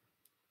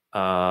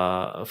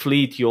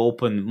Fleet, you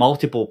open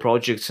multiple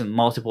projects in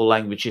multiple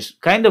languages,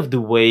 kind of the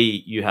way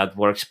you had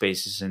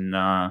workspaces in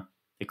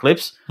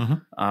Eclipse.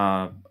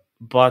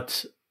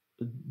 But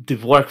the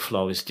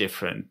workflow is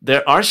different.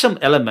 There are some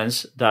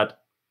elements that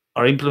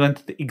are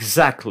implemented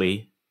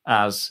exactly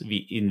as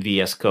in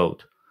VS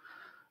Code.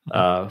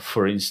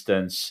 For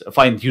instance,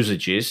 find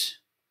usages.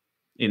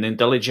 In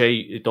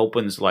IntelliJ, it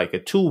opens like a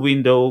tool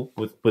window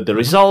with the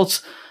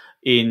results.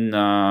 In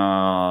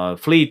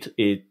Fleet,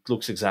 it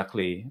looks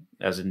exactly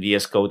as in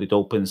VS Code. It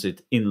opens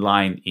it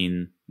inline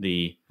in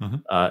the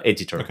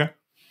editor. Okay.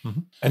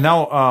 And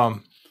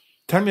now,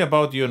 tell me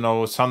about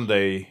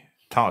Sunday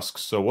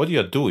tasks. So what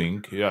you're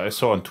doing? I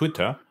saw on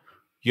Twitter,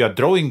 you are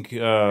drawing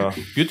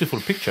beautiful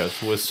pictures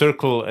with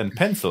circle and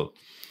pencil.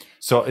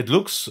 So it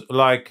looks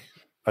like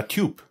a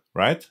tube,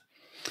 right?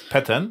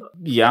 Pattern.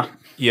 Yeah.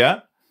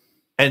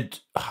 And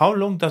how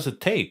long does it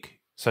take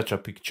such a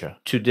picture?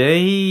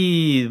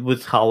 Today,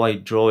 with how I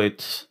draw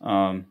it,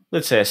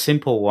 let's say a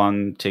simple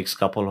one takes a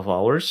couple of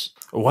hours.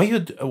 Why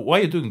are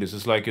you doing this?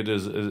 It's like it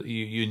is.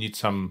 You need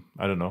some,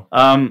 I don't know.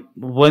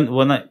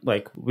 When I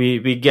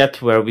we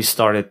get where we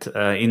started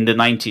in the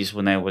 90s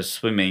when I was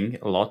swimming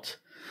a lot.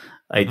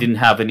 I didn't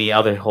have any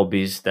other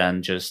hobbies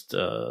than just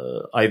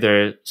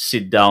either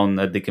sit down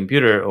at the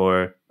computer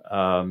or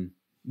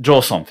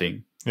draw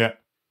something. Yeah.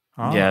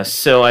 Yeah.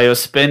 So I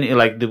was spending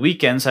the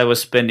weekends. I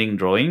was spending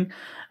drawing.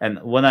 And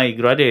when I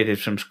graduated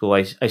from school,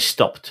 I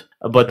stopped.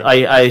 But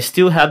I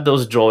still had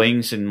those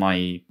drawings in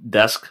my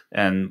desk.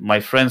 And my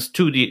friends,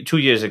 2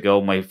 years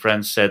ago, my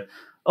friends said,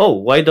 "Oh,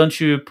 why don't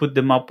you put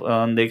them up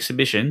on the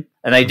exhibition?"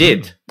 And I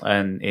did.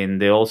 And in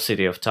the old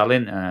city of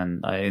Tallinn,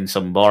 and in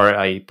some bar,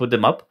 I put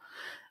them up.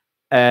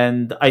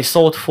 And I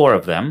sold 4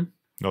 of them,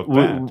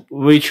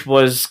 which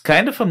was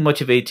kind of a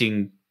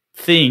motivating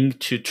thing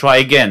to try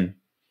again.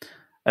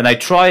 And I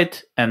tried,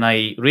 and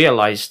I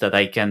realized that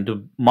I can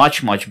do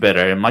much, much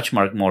better and much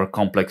more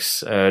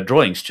complex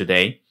drawings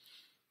today,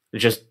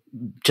 just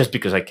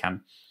because I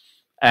can.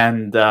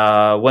 And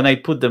when I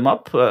put them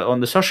up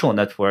on the social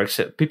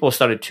networks, people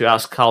started to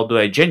ask, how do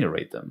I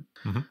generate them?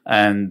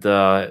 And,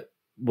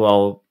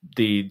 well,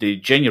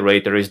 the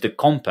generator is the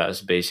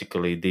compass,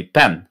 basically, the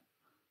pen.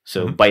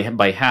 So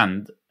by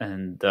hand.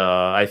 And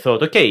I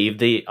thought, okay, if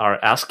they are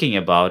asking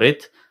about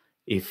it,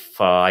 if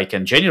I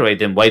can generate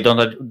them, why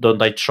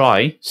don't I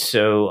try?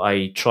 So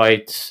I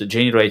tried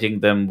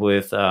generating them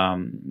with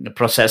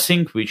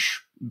processing,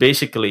 which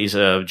basically is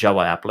a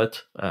Java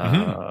applet,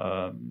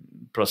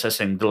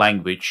 processing the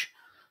language.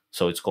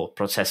 So it's called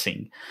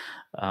processing.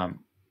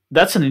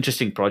 That's an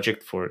interesting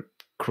project for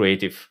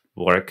creative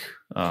work.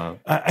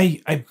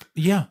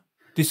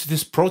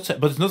 This process,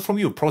 but it's not from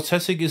you.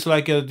 Processing is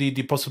like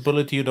the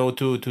possibility,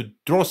 to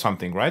draw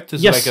something, right?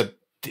 This yes. is like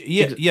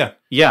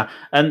Yeah,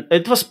 and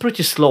it was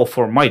pretty slow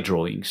for my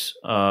drawings.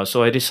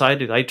 So I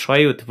decided I try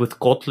it with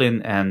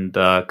Kotlin and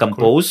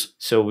Compose. Cool.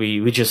 So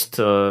we just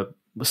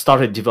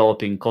started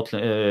developing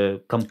Kotlin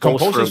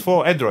Compose. Compose is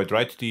for Android,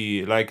 right?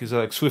 It's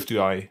like Swift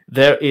UI.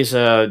 There is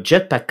a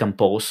Jetpack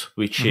Compose,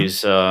 which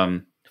is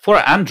for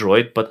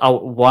Android, but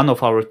one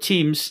of our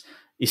teams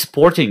is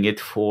porting it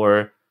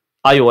for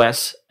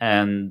iOS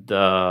and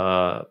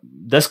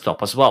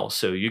desktop as well,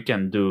 so you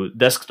can do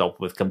desktop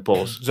with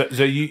Compose. So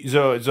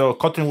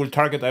Kotlin will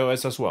target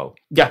iOS as well.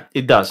 Yeah,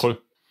 it does. Cool.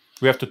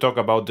 We have to talk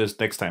about this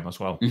next time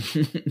as well.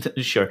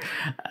 Sure.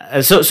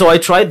 So I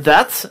tried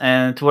that,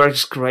 and it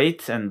works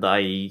great. And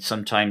I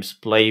sometimes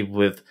play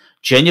with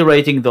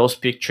generating those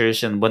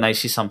pictures, and when I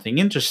see something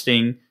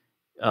interesting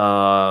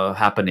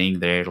happening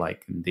there,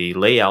 like in the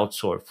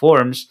layouts or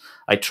forms,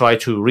 I try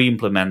to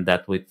re-implement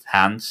that with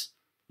hands,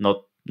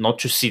 not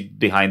to sit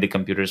behind the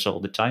computers all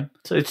the time.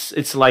 So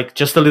it's like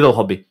just a little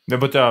hobby. Yeah,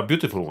 but a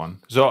beautiful one.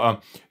 So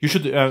you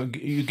should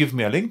you give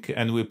me a link,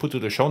 and we put it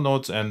in the show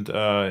notes. And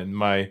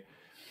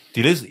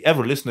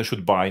every listener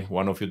should buy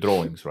one of your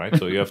drawings, right?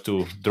 So you have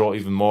to draw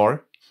even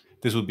more.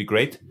 This would be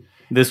great.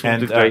 This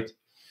would be great.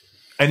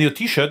 And your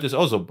T-shirt is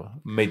also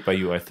made by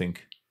you, I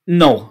think.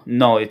 No,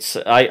 it's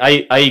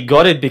I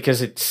got it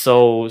because it's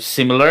so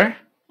similar,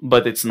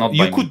 but it's not.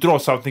 You could draw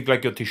something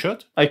like your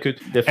T-shirt. I could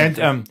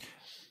definitely. And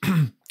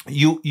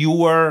you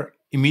were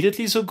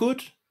immediately so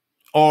good,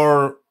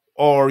 or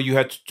you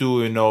had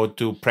to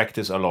to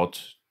practice a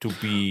lot to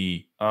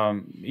be?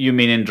 You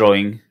mean in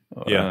drawing?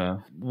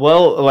 Yeah.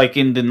 Well, like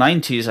in the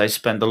 90s, I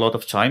spent a lot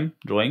of time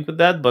drawing with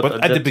that.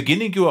 But at the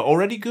beginning, you were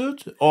already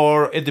good,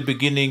 or at the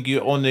beginning you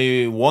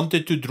only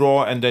wanted to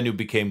draw and then you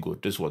became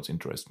good? This is what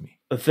interests me.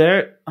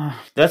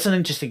 That's an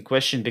interesting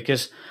question,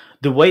 because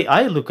the way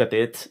I look at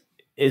it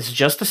is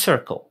just a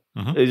circle.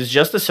 It's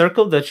just a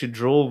circle that you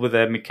draw with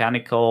a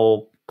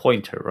mechanical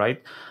pointer,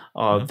 right?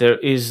 There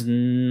is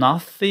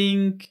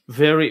nothing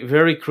very,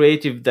 very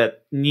creative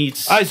that needs.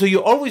 So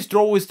you always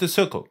draw with the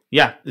circle?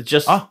 Yeah,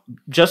 just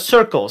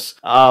circles.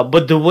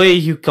 But the way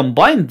you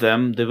combine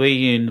them, the way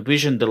you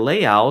envision the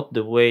layout,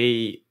 the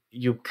way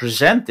you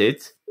present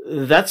it,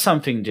 that's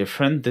something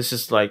different. This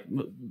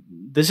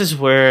is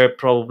where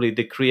probably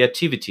the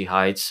creativity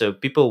hides. So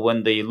people,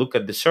 when they look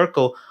at the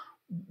circle,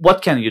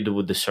 what can you do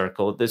with the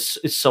circle? It's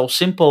so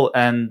simple,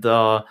 and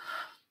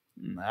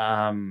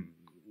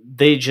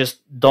they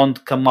just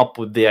don't come up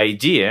with the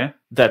idea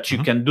that you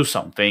can do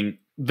something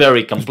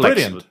very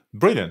complex.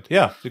 Brilliant.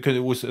 Yeah, because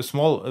it was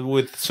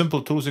with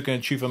simple tools you can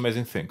achieve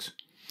amazing things.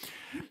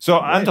 So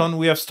right. Anton,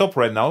 we have stopped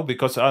right now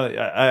because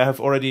I have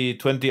already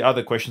 20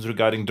 other questions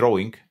regarding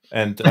drawing,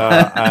 and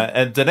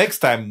and the next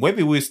time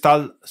maybe we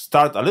start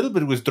a little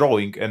bit with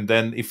drawing, and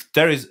then if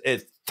there is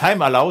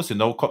time allows, a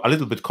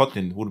little bit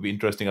Kotlin would be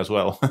interesting as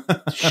well.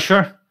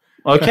 Sure.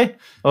 Okay.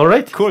 All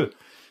right. Cool.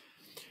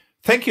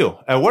 Thank you.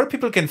 Where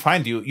people can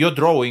find you, your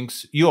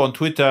drawings, you on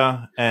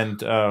Twitter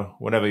and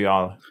wherever you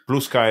are,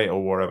 Blue Sky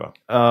or wherever.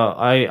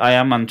 I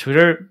am on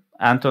Twitter,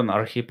 Anton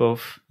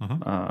Arkhipov.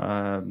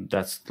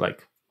 That's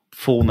like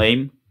full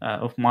name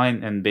of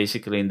mine, and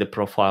basically in the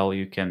profile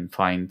you can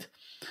find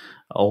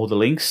all the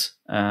links.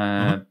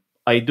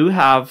 I do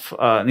have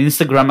an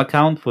Instagram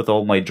account with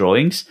all my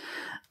drawings.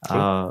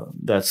 Cool.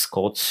 That's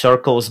called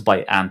Circles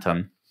by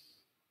Anton.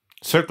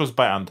 Circles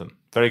by Anton.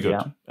 Very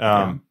good.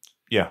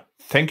 Yeah.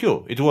 Thank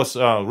you. It was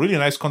a really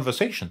nice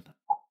conversation.